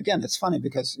one. Again, it's funny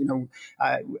because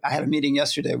I had a meeting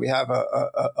yesterday. We have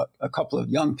a couple of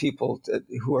young people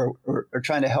who are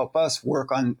trying to help us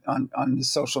work on the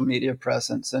social media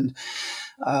presence. And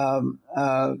I'll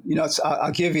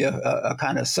give you a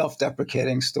kind of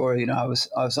self-deprecating story. I was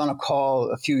on a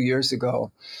call a few years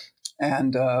ago.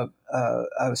 And I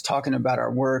was talking about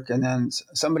our work, and then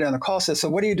somebody on the call says, "So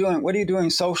what are you doing? What are you doing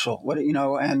social?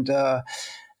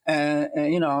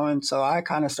 And so I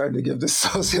kind of started to give this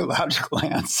sociological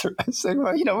answer. I said,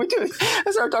 well, we do. I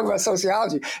started talking about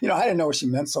sociology. I didn't know what she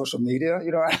meant, social media.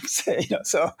 You know what I'm saying?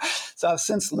 So I've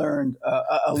since learned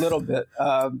a little bit.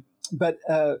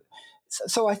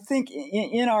 So I think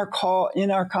in our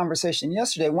conversation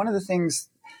yesterday, one of the things,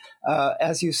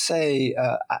 as you say,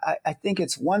 I think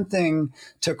it's one thing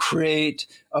to create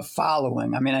a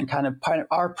following. I mean, and kind of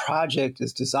our project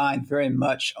is designed very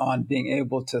much on being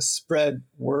able to spread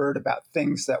word about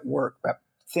things that work, about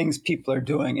things people are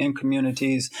doing in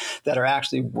communities that are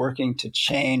actually working to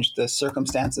change the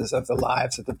circumstances of the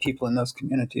lives of the people in those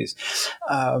communities.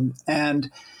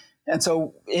 And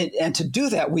to do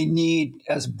that, we need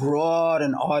as broad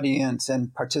an audience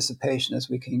and participation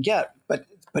as we can get. But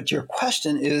But your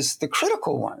question is the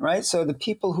critical one, right? So the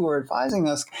people who are advising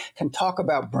us can talk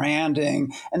about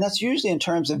branding, and that's usually in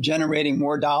terms of generating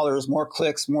more dollars, more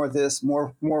clicks, more this,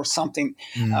 more something.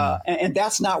 And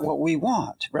that's not what we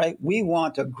want, right? We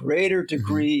want a greater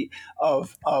degree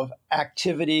of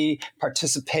activity,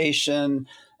 participation,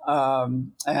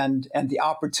 and the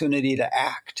opportunity to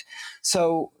act.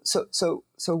 So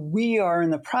we are in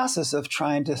the process of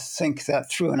trying to think that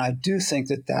through, and I do think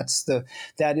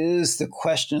that is the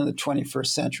question of the 21st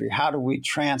century. How do we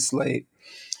translate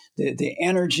the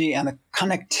energy and the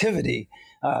connectivity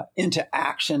into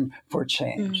action for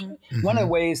change? One of the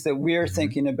ways that we're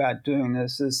thinking about doing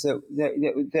this is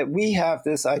that we have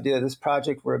this idea, this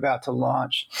project we're about to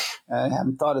launch. I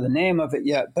haven't thought of the name of it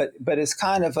yet, but it's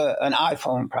kind of an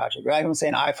iPhone project. Right? I don't say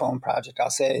an iPhone project. I'll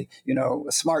say, a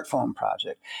smartphone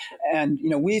project. And,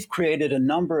 we've created a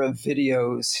number of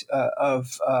videos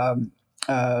of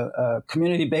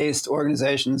community-based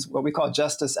organizations, what we call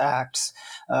Justice Acts,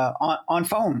 on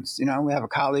phones. We have a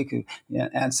colleague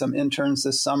and some interns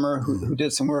this summer who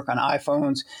did some work on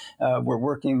iPhones.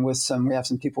 We have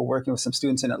some people working with some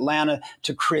students in Atlanta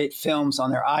to create films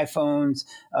on their iPhones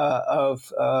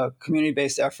of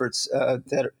community-based efforts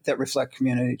that reflect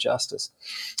community justice.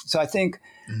 So I think.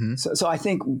 So I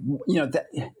think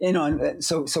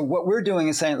So what we're doing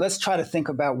is saying, let's try to think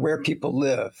about where people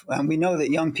live, and we know that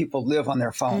young people live on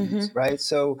their phones, right?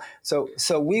 So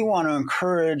we want to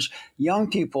encourage young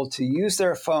people to use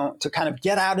their phone to kind of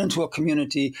get out into a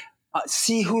community,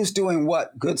 see who's doing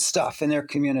what good stuff in their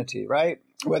community, right?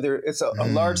 Whether it's a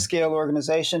large scale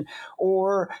organization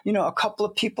or, a couple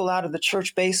of people out of the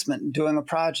church basement doing a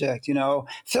project,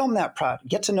 film that project,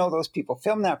 get to know those people,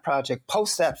 film that project,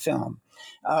 post that film.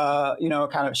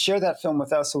 Kind of share that film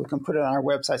with us so we can put it on our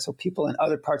website so people in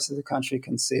other parts of the country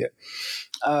can see it.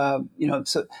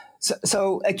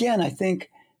 So again, I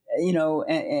think,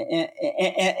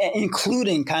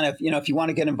 including kind of, if you want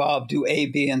to get involved, do A,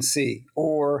 B, and C,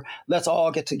 or let's all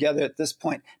get together at this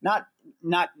point, not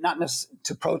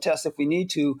to protest if we need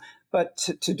to, but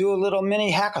to do a little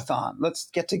mini hackathon.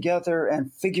 Let's get together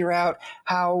and figure out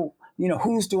how,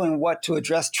 who's doing what to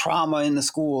address trauma in the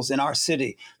schools in our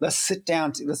city. Let's sit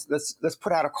down. Let's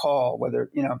put out a call.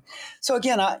 So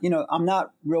again, I'm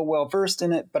not real well versed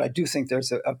in it, but I do think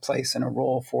there's a place and a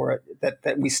role for it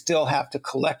that we still have to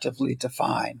collectively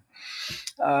define.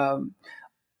 On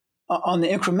the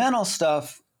incremental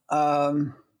stuff,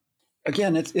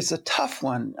 again, it's a tough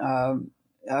one.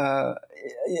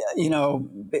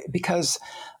 Because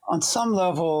on some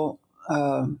level.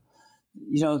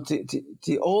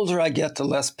 The older I get, the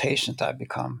less patient I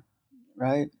become,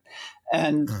 right?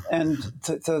 And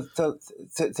the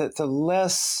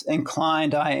less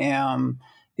inclined I am,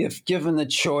 if given the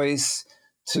choice,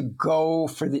 to go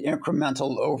for the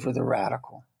incremental over the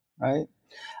radical, right?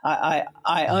 I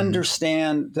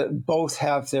understand that both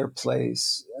have their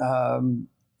place,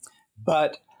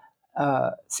 but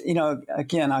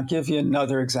again, I'll give you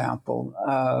another example.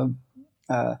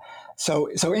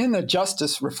 So in the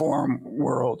justice reform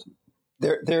world,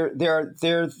 there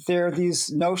are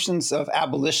these notions of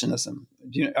abolitionism.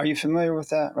 Are you familiar with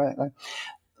that? Right,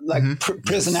 like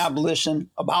prison abolition,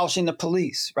 abolishing the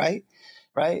police.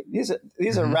 Right.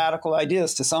 These are radical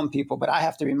ideas to some people, but I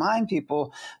have to remind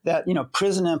people that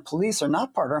prison and police are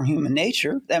not part of human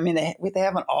nature. I mean, they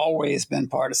haven't always been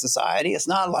part of society. It's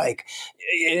not like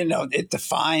it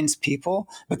defines people,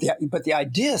 but the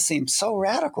idea seems so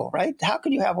radical, right? How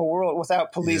could you have a world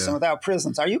without police and without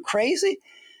prisons? Are you crazy?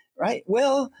 Right?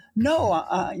 Well,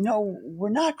 no, we're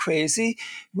not crazy.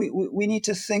 We need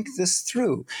to think this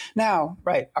through. Now,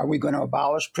 right, are we going to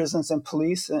abolish prisons and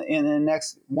police in the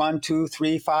next 1, 2,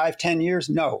 3, 5, 10 years?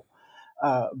 No.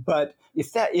 But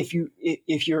if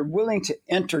you're willing to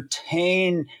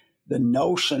entertain the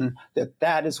notion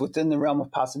that is within the realm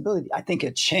of possibility, I think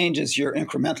it changes your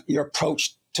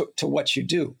approach to what you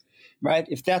do. Right?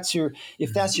 If that's your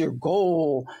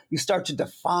goal, you start to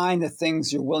define the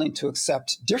things you're willing to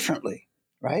accept differently.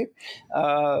 Right?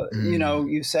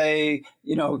 You say,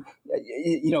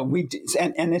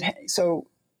 so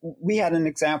we had an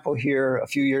example here a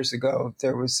few years ago.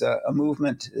 There was a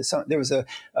movement. There was a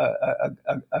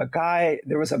guy.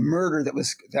 There was a murder that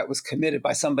was committed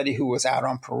by somebody who was out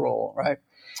on parole. Right?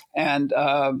 And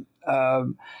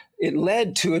it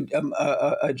led to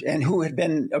and who had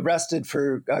been arrested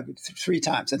for 3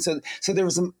 times. And so there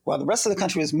was, while the rest of the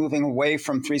country was moving away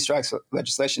from 3 strikes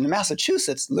legislation, in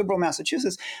Massachusetts, liberal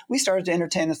Massachusetts, we started to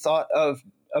entertain the thought of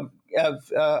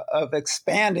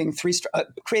expanding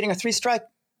creating a 3-strike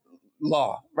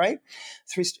law, right?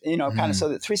 Kind of so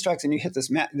that 3 strikes and you hit this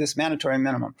mandatory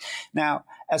minimum. Now,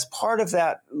 as part of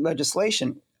that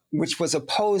legislation, which was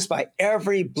opposed by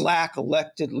every Black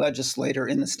elected legislator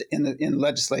in the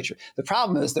legislature. The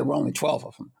problem is there were only 12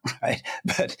 of them, right?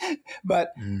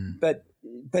 But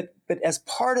as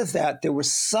part of that, there were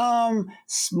some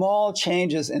small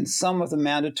changes in some of the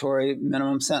mandatory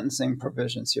minimum sentencing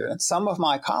provisions here. And some of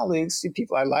my colleagues,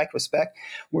 people I like, respect,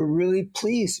 were really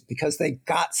pleased because they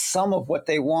got some of what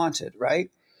they wanted, right?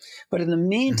 But in the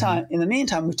meantime,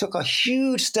 we took a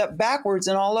huge step backwards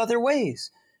in all other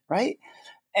ways, right?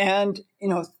 And,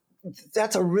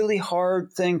 that's a really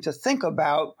hard thing to think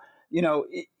about,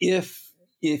 if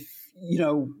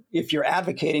you're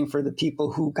advocating for the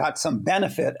people who got some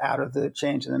benefit out of the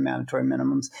change in the mandatory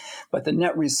minimums. But the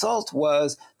net result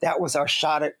was that was our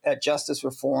shot at justice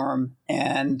reform,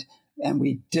 and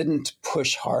we didn't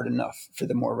push hard enough for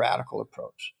the more radical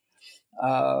approach.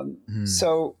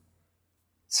 So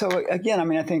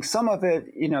again, I think some of it,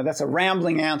 that's a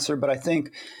rambling answer, but I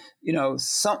think,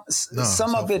 some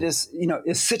of it is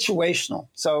situational.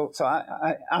 So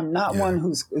I'm not one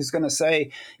who's going to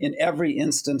say in every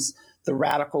instance the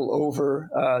radical over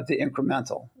the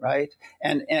incremental, right?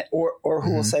 Or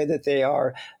who will say that they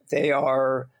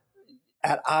are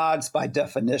at odds by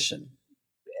definition.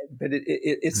 But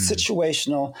it's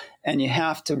situational, and you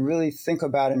have to really think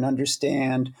about and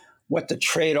understand what the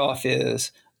trade-off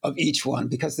is of each one,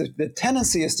 because the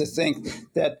tendency is to think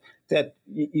that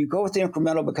you go with the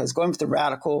incremental because going with the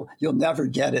radical, you'll never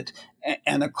get it,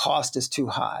 and the cost is too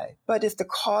high. But if the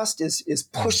cost is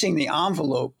pushing the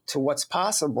envelope to what's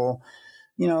possible,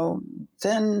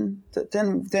 then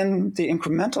the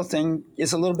incremental thing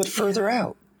is a little bit further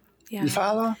out. Yeah. You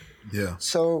follow? Yeah.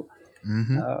 So,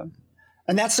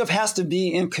 and that stuff has to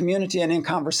be in community and in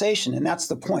conversation, and that's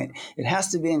the point. It has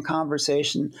to be in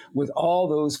conversation with all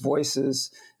those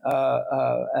voices.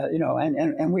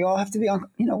 And we all have to be,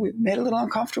 we made a little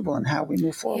uncomfortable in how we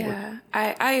move forward. Yeah,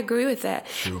 I agree with that.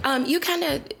 Sure. You kind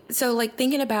of, so like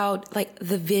thinking about like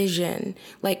the vision,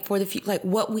 like for the future, like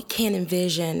what we can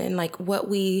envision and like what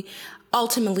we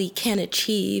ultimately can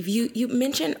achieve. You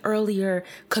mentioned earlier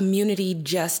community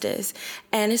justice,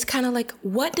 and it's kind of like,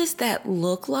 what does that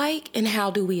look like and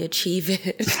how do we achieve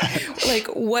it? Like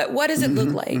what does it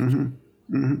look like?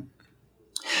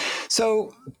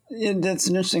 So that's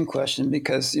an interesting question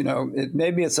because,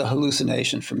 maybe it's a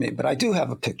hallucination for me, but I do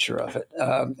have a picture of it.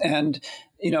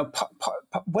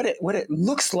 What it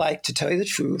looks like, to tell you the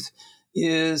truth,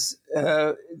 is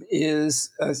a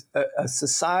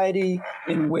society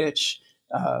in which,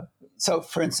 so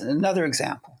for instance, another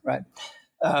example, right?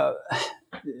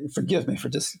 Forgive me for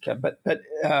this, but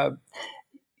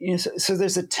so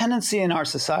there's a tendency in our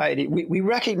society. We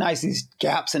recognize these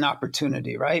gaps in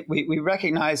opportunity, right? We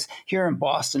recognize here in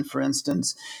Boston, for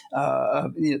instance,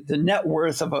 the net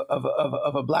worth of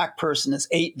a Black person is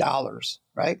 $8,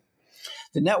 right?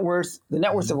 The net worth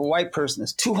of a white person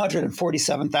is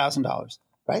 $247,000,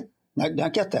 right? Now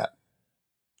get that,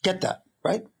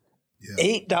 right?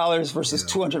 Yeah. $8 versus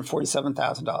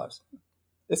 $247,000.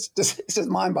 It's just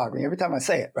mind-boggling every time I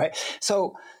say it, right?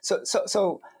 So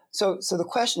the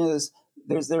question is,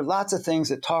 there are lots of things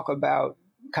that talk about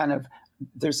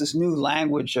there's this new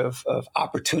language of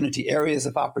opportunity, areas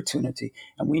of opportunity,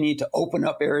 and we need to open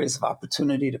up areas of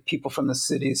opportunity to people from the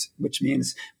cities, which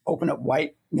means open up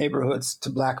white neighborhoods to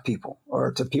Black people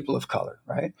or to people of color,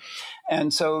 right?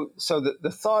 And so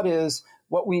the thought is,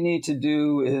 what we need to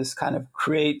do is kind of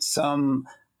create some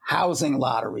housing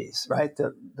lotteries, right?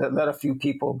 That let a few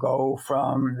people go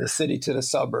from the city to the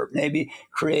suburb. Maybe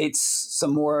creates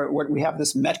some more, we have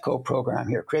this METCO program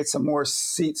here, create some more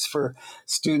seats for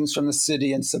students from the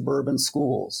city and suburban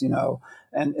schools,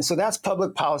 And so that's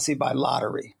public policy by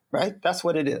lottery, right? That's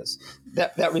what it is.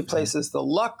 That replaces the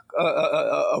luck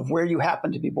of where you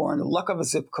happen to be born, the luck of a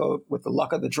zip code with the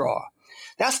luck of the draw.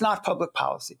 That's not public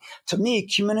policy. To me,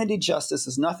 community justice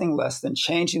is nothing less than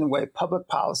changing the way public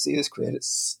policy is created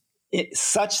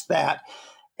such that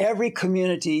every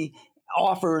community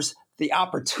offers the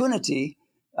opportunity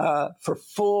for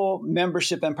full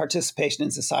membership and participation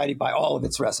in society by all of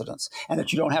its residents, and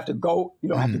that you don't have to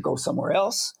go somewhere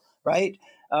else, right?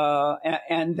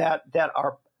 And that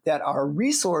our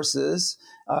resources,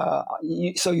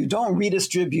 so you don't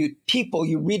redistribute people,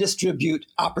 you redistribute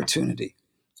opportunity.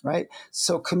 Right?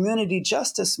 So community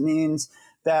justice means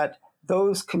that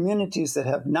those communities that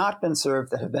have not been served,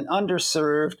 that have been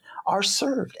underserved, are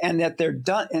served, and that they're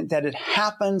done, and that it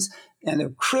happens. And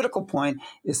the critical point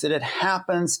is that it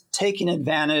happens taking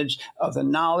advantage of the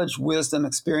knowledge, wisdom,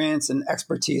 experience, and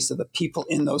expertise of the people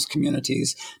in those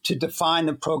communities to define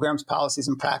the programs, policies,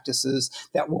 and practices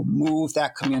that will move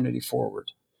that community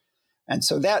forward. And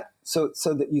so that so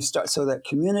that you start, so that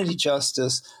community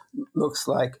justice looks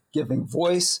like giving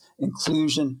voice,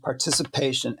 inclusion,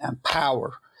 participation, and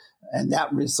power. And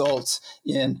that results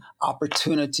in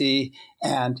opportunity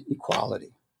and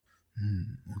equality.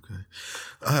 Okay.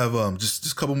 I have just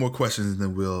a couple more questions and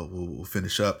then we'll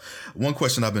finish up. One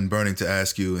question I've been burning to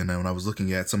ask you, and when I was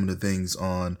looking at some of the things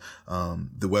on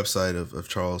the website of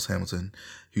Charles Hamilton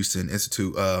Houston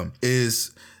Institute,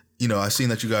 is, I've seen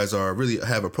that you guys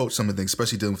have approached some of the things,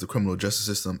 especially dealing with the criminal justice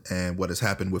system and what has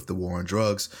happened with the war on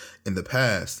drugs in the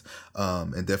past,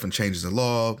 and different changes in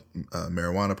law,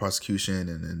 marijuana prosecution,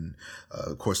 and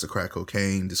of course the crack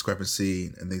cocaine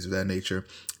discrepancy and things of that nature.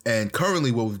 And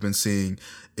currently what we've been seeing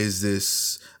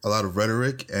is a lot of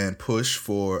rhetoric and push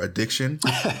for addiction,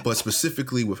 but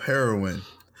specifically with heroin.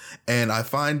 And I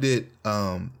find it,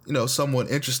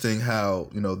 somewhat interesting how,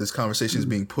 this conversation is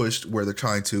being pushed where they're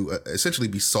trying to essentially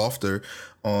be softer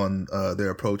on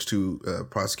their approach to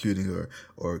prosecuting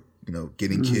or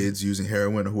getting kids using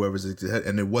heroin or whoever's addicted.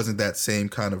 And it wasn't that same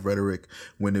kind of rhetoric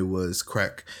when it was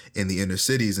crack in the inner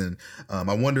cities. And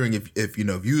I'm wondering if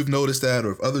you've noticed that,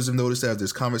 or if others have noticed that, if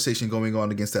there's conversation going on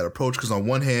against that approach. Because on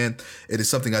one hand, it is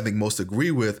something I think most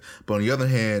agree with. But on the other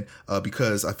hand,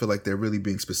 because I feel like they're really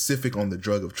being specific on the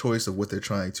drug of choice of what they're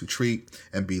trying to treat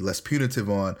and be less punitive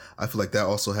on, I feel like that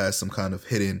also has some kind of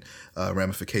hidden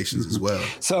ramifications as well.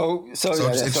 So I'm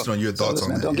just interested on your thoughts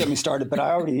on that. Don't get me started, but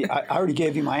I already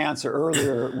gave you my answer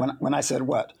earlier when I said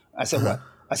what? I said what?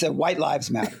 I said white lives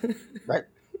matter, right?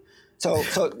 So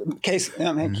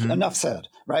enough said,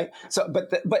 right? So, but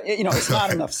it's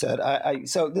not enough said.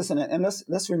 So listen, and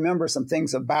let's remember some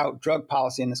things about drug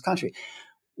policy in this country.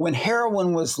 When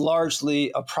heroin was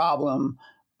largely a problem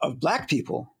of Black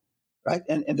people, right?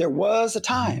 And there was a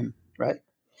time, right?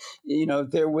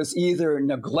 There was either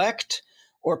neglect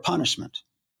or punishment,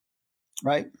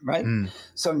 right?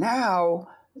 So now,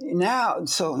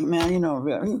 so man,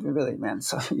 really, man,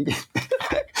 so it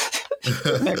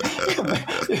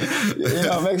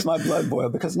makes my blood boil,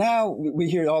 because now we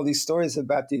hear all these stories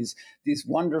about these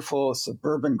wonderful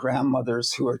suburban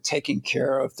grandmothers who are taking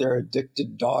care of their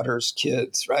addicted daughter's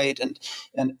kids, right?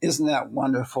 And isn't that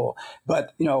wonderful?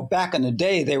 But back in the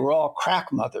day, they were all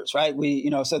crack mothers, right?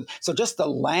 So just the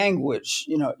language,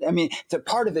 the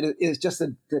part of it is just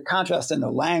the contrast in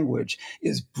the language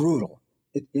is brutal.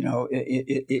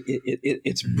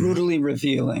 It's brutally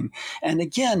revealing. And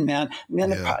again, man,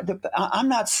 I'm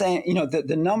not saying,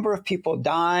 the number of people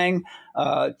dying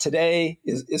today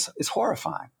is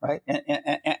horrifying, right?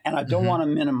 And I don't want to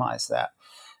minimize that.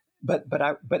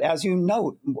 But as you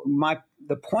note,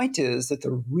 the point is that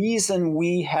the reason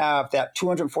we have that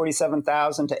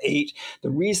 247,000 to 8,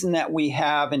 the reason that we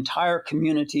have entire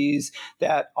communities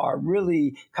that are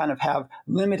really kind of have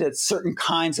limited certain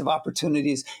kinds of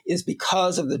opportunities is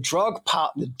because of the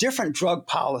different drug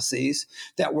policies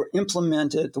that were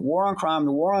implemented, the war on crime,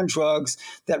 the war on drugs,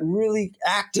 that really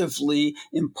actively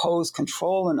impose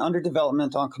control and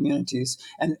underdevelopment on communities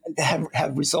and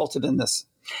have resulted in this.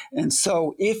 And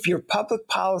so if your public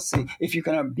policy, if you're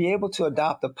going to be able to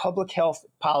adopt a public health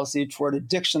policy toward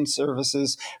addiction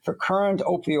services for current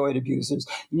opioid abusers,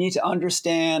 you need to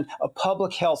understand a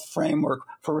public health framework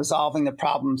for resolving the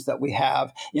problems that we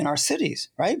have in our cities,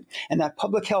 right? And that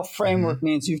public health framework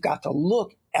means you've got to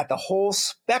look at the whole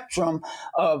spectrum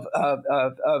of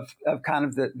kind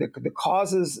of the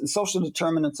causes, social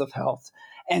determinants of health,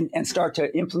 and start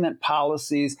to implement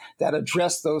policies that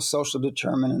address those social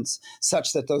determinants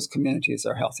such that those communities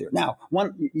are healthier. Now,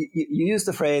 you used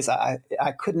the phrase, I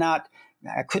could not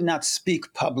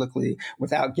speak publicly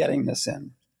without getting this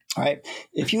in. All right.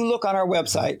 If you look on our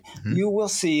website, you will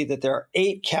see that there are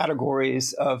 8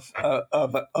 categories of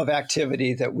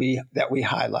activity that we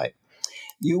highlight.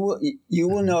 You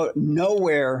will know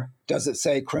nowhere does it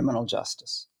say criminal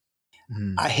justice.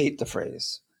 I hate the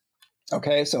phrase.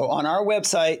 Okay, so on our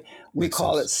website we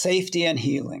call it safety and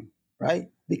healing, right?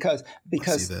 Because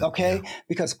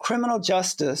criminal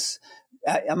justice.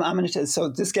 I'm going to. So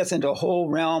this gets into a whole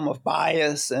realm of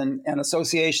bias and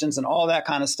associations and all that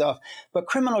kind of stuff. But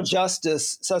criminal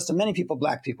justice says to many people,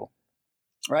 Black people,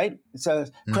 right? It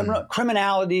says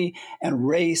criminality and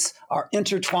race are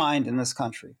intertwined in this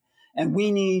country. And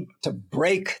we need to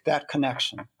break that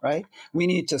connection, right? We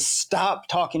need to stop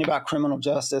talking about criminal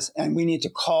justice, and we need to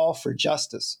call for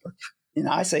justice.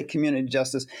 I say community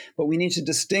justice, but we need to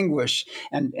distinguish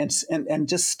and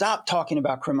just stop talking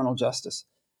about criminal justice,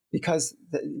 because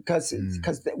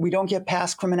we don't get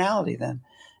past criminality then,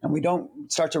 and we don't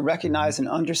start to recognize and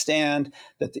understand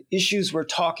that the issues we're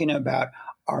talking about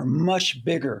are much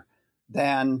bigger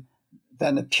than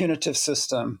the punitive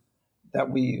system that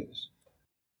we use.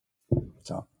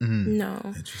 So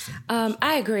no,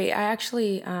 I agree. I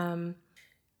actually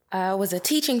was a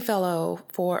teaching fellow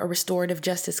for a restorative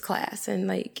justice class, and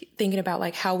like thinking about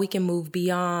like how we can move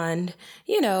beyond,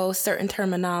 certain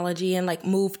terminology and like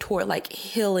move toward like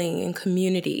healing and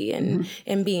community and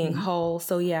being whole.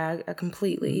 So yeah, I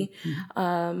completely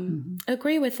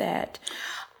agree with that.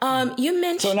 You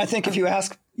mentioned. So, and I think if you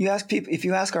ask people, if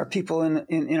you ask our people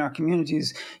in our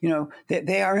communities,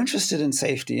 they are interested in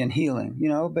safety and healing,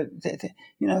 but this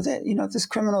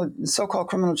so-called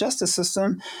criminal justice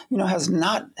system, has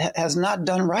not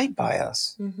done right by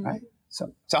us, right?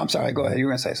 So I'm sorry. Go ahead. You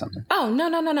were going to say something. Oh, no.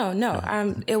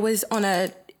 It was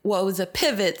it was a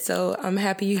pivot, so I'm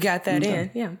happy you got that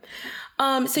in. Yeah.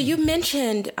 So you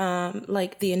mentioned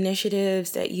like the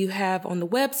initiatives that you have on the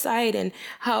website and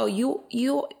how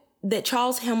that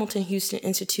Charles Hamilton Houston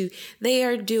Institute,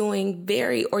 you're doing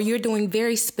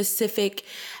very specific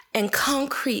and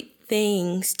concrete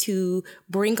things to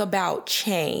bring about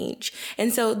change.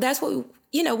 And so that's what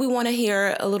we want to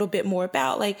hear a little bit more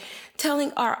about, like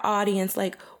telling our audience,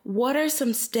 like, what are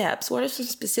some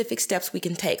specific steps we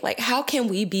can take? Like, how can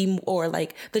we be more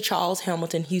like the Charles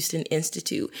Hamilton Houston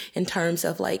Institute in terms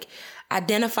of like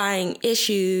identifying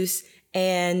issues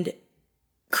and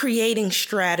creating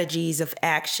strategies of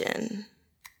action?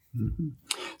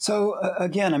 So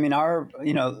again, I mean,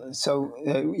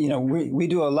 we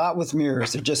do a lot with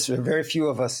mirrors. There are just very few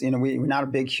of us. We're not a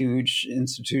big, huge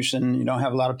institution. You don't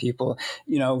have a lot of people.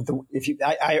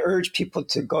 I urge people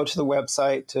to go to the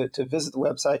website, to visit the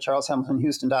website,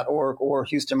 charleshamiltonhouston.org or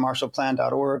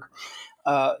houstonmarshallplan.org.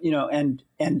 And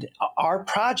our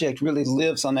project really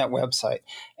lives on that website.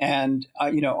 And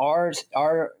our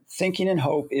thinking and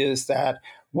hope is that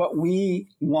what we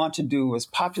want to do is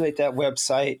populate that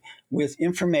website with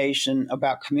information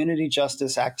about community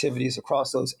justice activities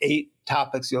across those 8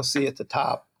 topics you'll see at the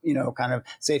top, kind of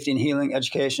safety and healing,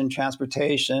 education,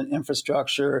 transportation,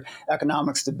 infrastructure,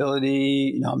 economic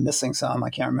stability, I'm missing some, I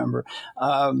can't remember.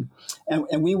 And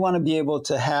we want to be able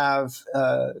to have,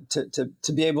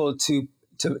 to be able to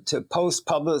post,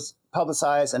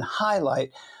 publicize, and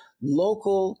highlight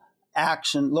local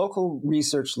action, local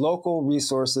research, local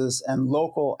resources, and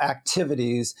local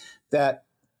activities that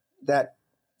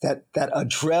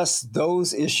address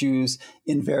those issues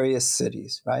in various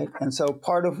cities, right? And so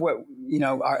part of what we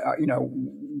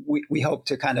hope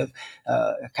to kind of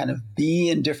be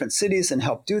in different cities and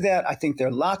help do that. I think there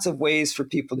are lots of ways for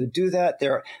people to do that.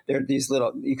 There are these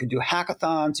you can do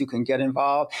hackathons, you can get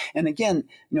involved, and again,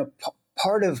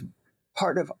 part of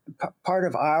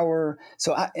our,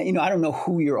 so I don't know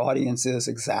who your audience is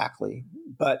exactly,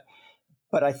 but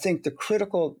I think the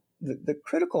critical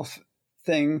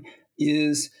thing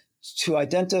is to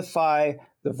identify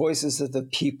the voices of the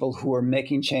people who are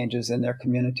making changes in their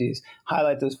communities,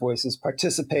 highlight those voices,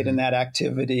 participate in that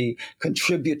activity,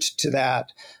 contribute to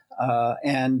that,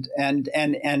 and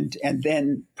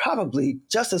then probably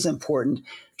just as important,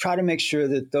 try to make sure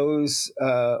that those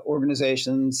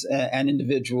organizations and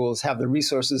individuals have the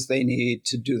resources they need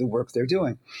to do the work they're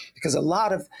doing, because a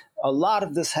lot of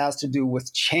this has to do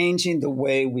with changing the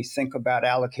way we think about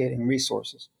allocating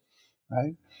resources,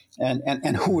 right?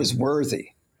 And who is worthy,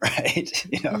 right?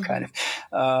 Kind of,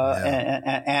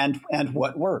 and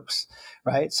what works,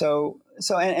 right? So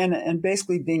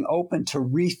basically being open to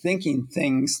rethinking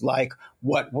things like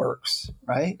what works,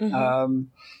 right?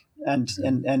 And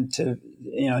to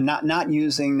not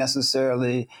using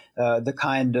necessarily the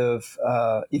kind of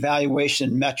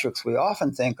evaluation metrics we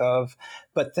often think of,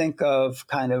 but think of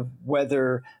kind of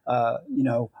whether a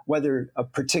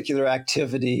particular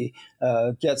activity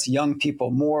gets young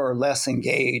people more or less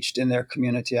engaged in their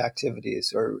community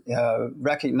activities, or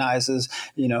recognizes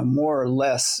more or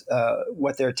less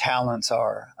what their talents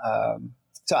are.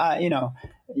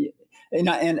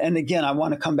 And again, I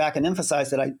want to come back and emphasize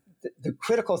that the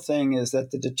critical thing is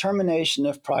that the determination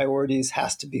of priorities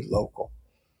has to be local,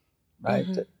 right?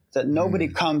 That nobody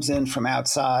comes in from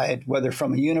outside, whether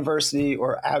from a university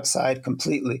or outside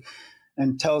completely,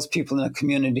 and tells people in a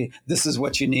community, this is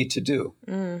what you need to do.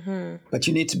 But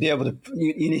you need to be able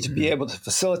to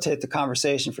facilitate the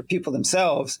conversation for people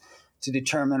themselves to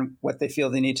determine what they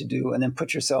feel they need to do, and then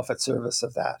put yourself at service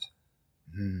of that.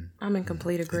 I'm in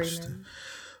complete agreement.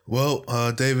 Well,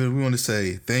 David, we want to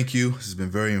say thank you. This has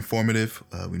been very informative.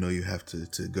 We know you have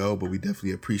to go, but we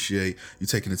definitely appreciate you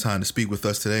taking the time to speak with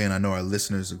us today. And I know our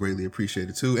listeners greatly appreciate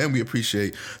it too. And we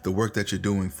appreciate the work that you're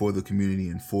doing for the community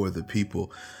and for the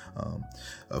people.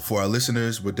 For our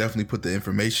listeners, we'll definitely put the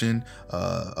information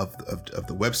of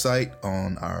the website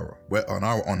on our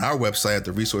website at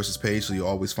the resources page, so you'll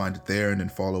always find it there. And then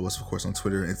follow us, of course, on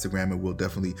Twitter and Instagram. And we'll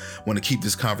definitely want to keep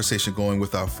this conversation going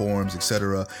with our forums,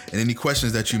 etc. And any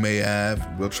questions that you may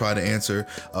have, we'll try to answer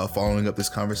following up this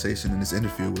conversation and this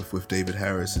interview with David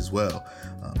Harris as well.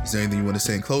 Is there anything you want to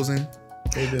say in closing?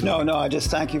 No, I just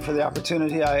thank you for the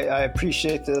opportunity. I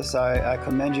appreciate this. I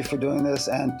commend you for doing this,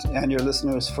 and your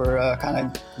listeners for kind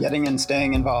of getting and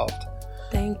staying involved.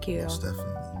 Thank you. Most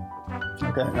definitely.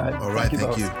 Okay. All right.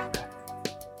 Thank you.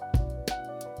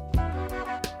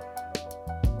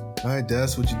 All right,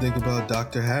 Des, what you think about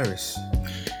Dr. Harris?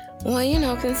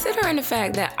 Well, considering the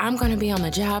fact that I'm going to be on the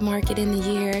job market in the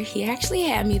year, he actually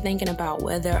had me thinking about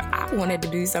whether I wanted to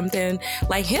do something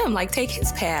like him, like take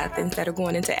his path instead of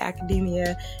going into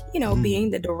academia,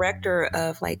 being the director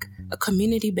of like a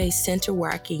community-based center where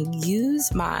I can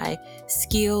use my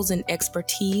skills and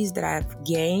expertise that I've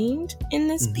gained in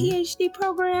this PhD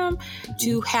program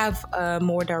to have a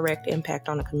more direct impact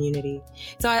on the community.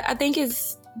 So I think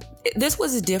this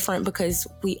was different because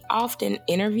we often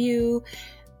interview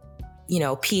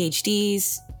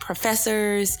PhDs,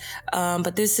 professors,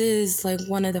 but this is like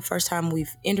one of the first time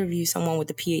we've interviewed someone with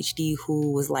a PhD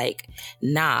who was like,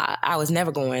 nah, I was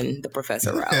never going the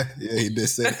professor route. Yeah, he did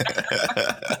say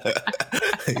that.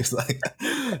 He's like,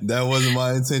 that wasn't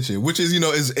my intention, which is,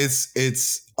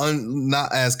 it's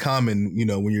not as common,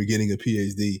 when you're getting a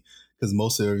PhD, because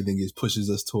most of everything pushes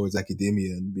us towards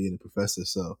academia and being a professor.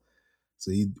 So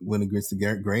he went against the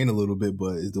grain a little bit,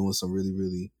 but is doing some really,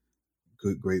 really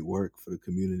great work for the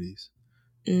communities.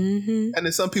 And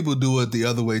then some people do it the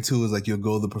other way too, is like you'll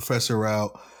go the professor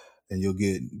route and you'll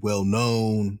get well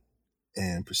known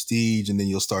and prestige, and then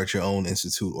you'll start your own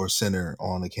institute or center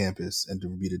on a campus and to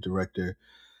be the director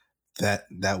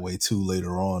that way too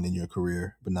later on in your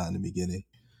career, but not in the beginning.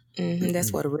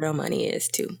 That's what real money is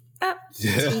too.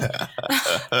 Yeah. You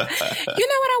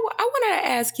know what? I wanted to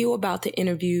ask you about the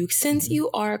interview. Since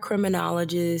you are a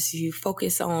criminologist, you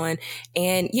focus on,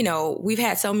 and we've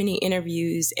had so many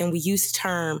interviews and we use the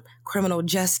term criminal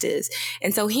justice.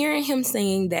 And so hearing him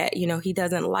saying that, he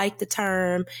doesn't like the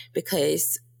term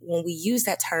because when we use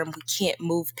that term, we can't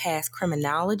move past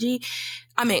criminality.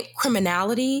 I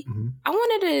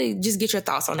wanted to just get your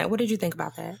thoughts on that. What did you think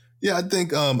about that? Yeah, I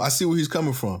think I see where he's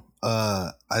coming from.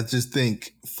 I just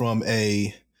think from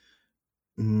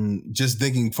just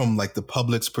thinking from like the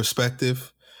public's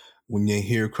perspective, when you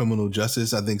hear criminal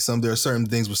justice, I think there are certain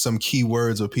things with some key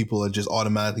words where people are just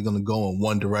automatically going to go in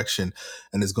one direction,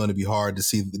 and it's going to be hard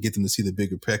to get them to see the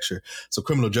bigger picture. So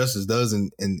criminal justice does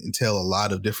entail a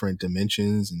lot of different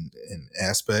dimensions and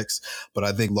aspects. But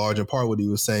I think large in part what he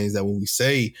was saying is that when we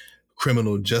say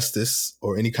criminal justice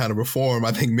or any kind of reform,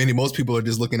 I think most people are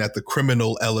just looking at the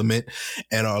criminal element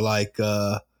and are like,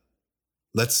 we're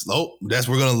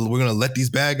gonna let these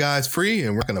bad guys free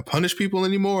and we're not gonna punish people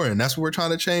anymore, and that's what we're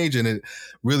trying to change. And it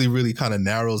really, really kind of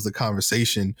narrows the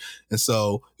conversation. And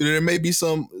so there may be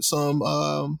some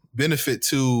benefit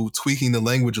to tweaking the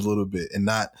language a little bit and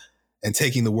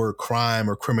taking the word crime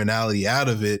or criminality out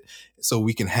of it, so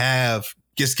we can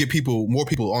get more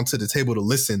people onto the table to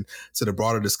listen to the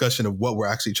broader discussion of what we're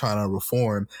actually trying to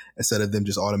reform, instead of them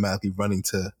just automatically running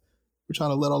to, we're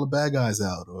trying to let all the bad guys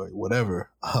out or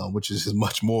whatever, which is just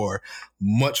much more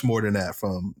than that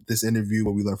from this interview,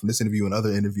 what we learned from this interview and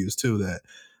other interviews too, that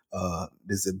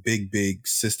there's a big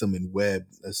system and web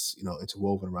that's,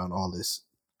 interwoven around all this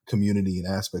community and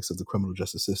aspects of the criminal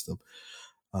justice system.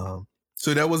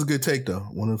 So that was a good take though.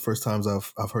 One of the first times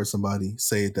I've heard somebody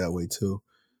say it that way too.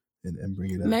 And bring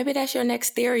it up. Maybe that's your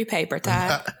next theory paper,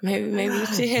 Ty. maybe you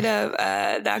should hit up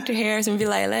Dr. Harris and be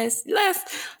like,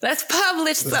 let's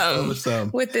publish some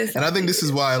with this. And I think this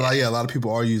is why, a lot of people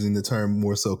are using the term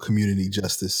more so community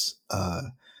justice,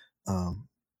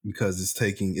 because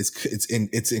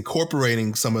it's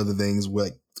incorporating some of the things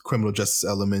like criminal justice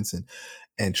elements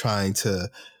and trying to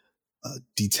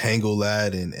detangle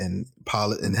that and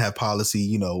have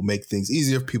policy, make things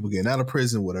easier for people getting out of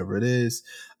prison, whatever it is.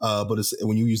 But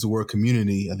when you use the word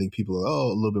community, I think people are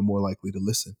a little bit more likely to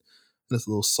listen. And it's a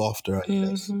little softer, I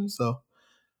guess. So,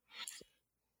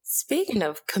 speaking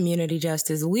of community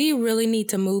justice, we really need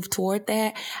to move toward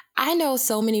that. I know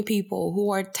so many people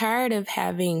who are tired of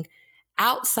having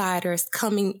outsiders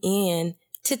coming in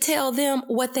to tell them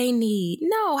what they need.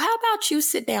 No, how about you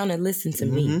sit down and listen to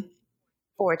me?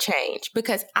 for a change,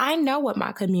 because I know what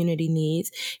my community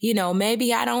needs. You know,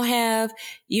 maybe I don't have,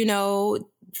 you know,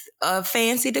 a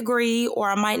fancy degree, or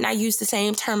I might not use the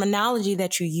same terminology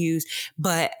that you use,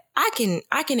 but I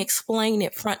can explain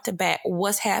it front to back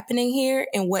what's happening here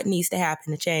and what needs to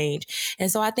happen to change.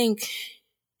 And so I think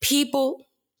people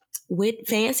with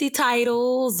fancy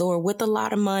titles or with a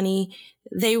lot of money,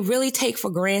 they really take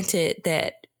for granted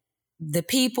that the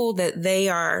people that they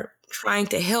are trying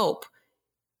to help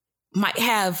might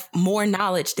have more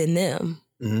knowledge than them.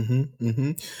 Mm-hmm,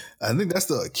 mm-hmm. I think that's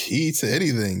the key to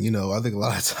anything. You know, I think a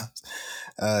lot of times,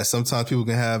 sometimes people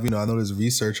can have, you know, I know there's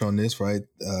research on this, right?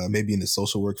 Maybe in the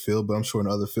social work field, but I'm sure in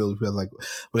other fields, we have like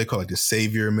what they call like the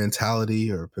savior mentality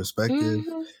or perspective,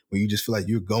 where you just feel like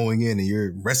you're going in and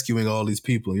you're rescuing all these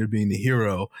people and you're being the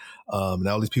hero. And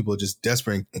all these people are just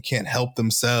desperate and can't help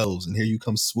themselves. And here you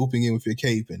come swooping in with your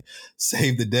cape and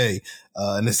save the day.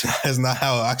 And that's not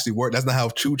how it actually works. That's not how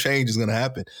true change is going to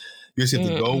happen. You just have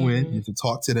to go in, you have to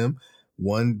talk to them,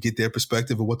 one, get their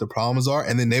perspective of what the problems are,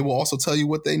 and then they will also tell you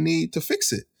what they need to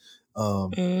fix it.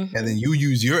 And then you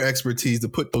use your expertise to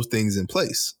put those things in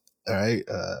place. All right.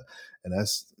 And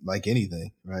that's like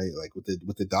anything, right? Like with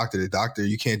the doctor,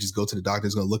 you can't just go to the doctor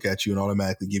who's going to look at you and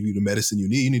automatically give you the medicine you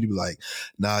need. You need to be like,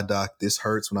 nah, doc, this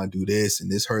hurts when I do this, and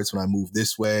this hurts when I move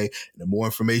this way. And the more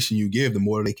information you give, the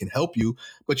more they can help you.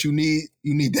 But you need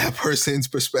that person's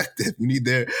perspective. You need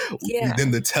them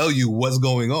to tell you what's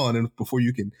going on, and before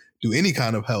you can do any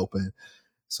kind of help. And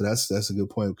so that's a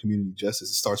good point of community justice.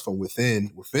 It starts from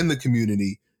within the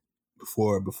community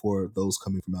before those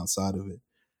coming from outside of it.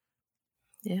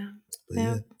 Yeah. But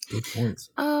yeah, good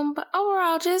points. But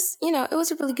overall, just, you know, it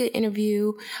was a really good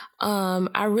interview.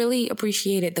 I really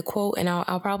appreciated the quote, and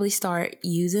I'll probably start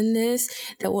using this,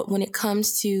 that when it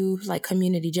comes to like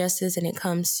community justice and it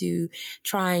comes to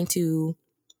trying to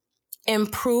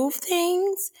improve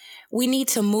things, we need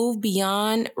to move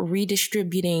beyond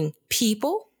redistributing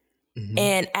people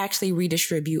and actually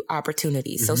redistribute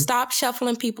opportunities. So stop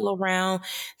shuffling people around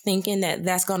thinking that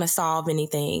that's going to solve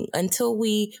anything. Until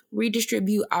we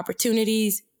redistribute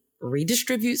opportunities,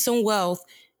 redistribute some wealth,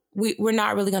 we're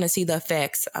not really going to see the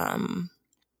effects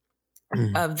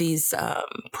of these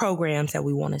programs that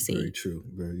we want to see. Very true.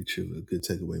 Very true. A good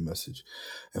takeaway message.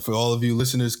 And for all of you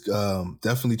listeners,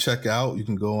 definitely check out. You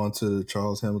can go onto the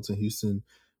Charles Hamilton Houston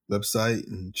website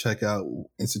and check out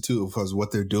Institute of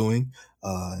what they're doing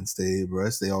and stay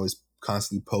abreast. They always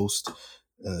constantly post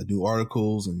new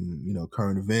articles and, you know,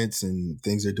 current events and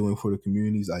things they're doing for the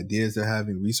communities, ideas they're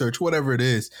having, research, whatever it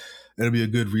is. It'll be a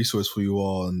good resource for you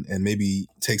all, and maybe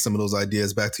take some of those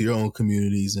ideas back to your own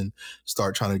communities and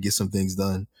start trying to get some things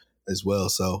done as well.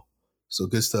 So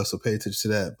good stuff. So pay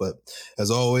attention to that. But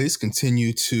as always,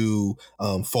 continue to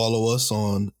follow us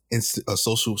on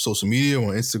social media, on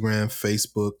Instagram,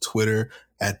 Facebook, Twitter,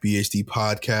 at BHD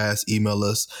Podcast. Email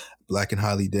us, Black and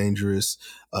Highly Dangerous,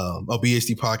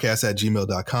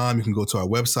 bhdpodcast@gmail.com. You can go to our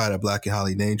website at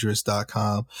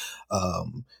blackandhighlydangerous.com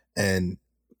and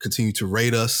continue to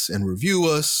rate us and review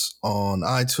us on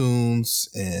iTunes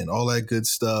and all that good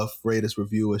stuff. Rate us,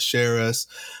 review us, share us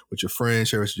with your friends,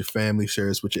 share us with your family,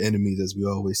 share us with your enemies, as we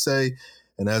always say.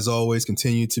 And as always,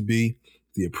 continue to be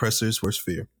the oppressor's worst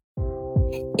fear.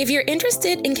 If you're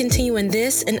interested in continuing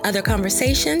this and other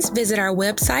conversations, visit our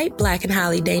website,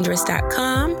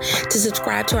 blackandhighlydangerous.com, to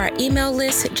subscribe to our email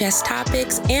list, suggest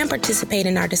topics, and participate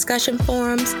in our discussion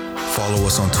forums. Follow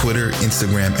us on Twitter,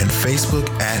 Instagram, and Facebook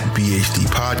at BHD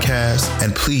Podcast.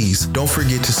 And please don't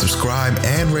forget to subscribe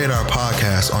and rate our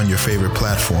podcast on your favorite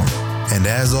platform. And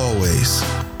as always,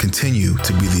 continue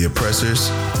to be the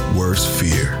oppressor's worst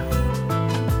fear.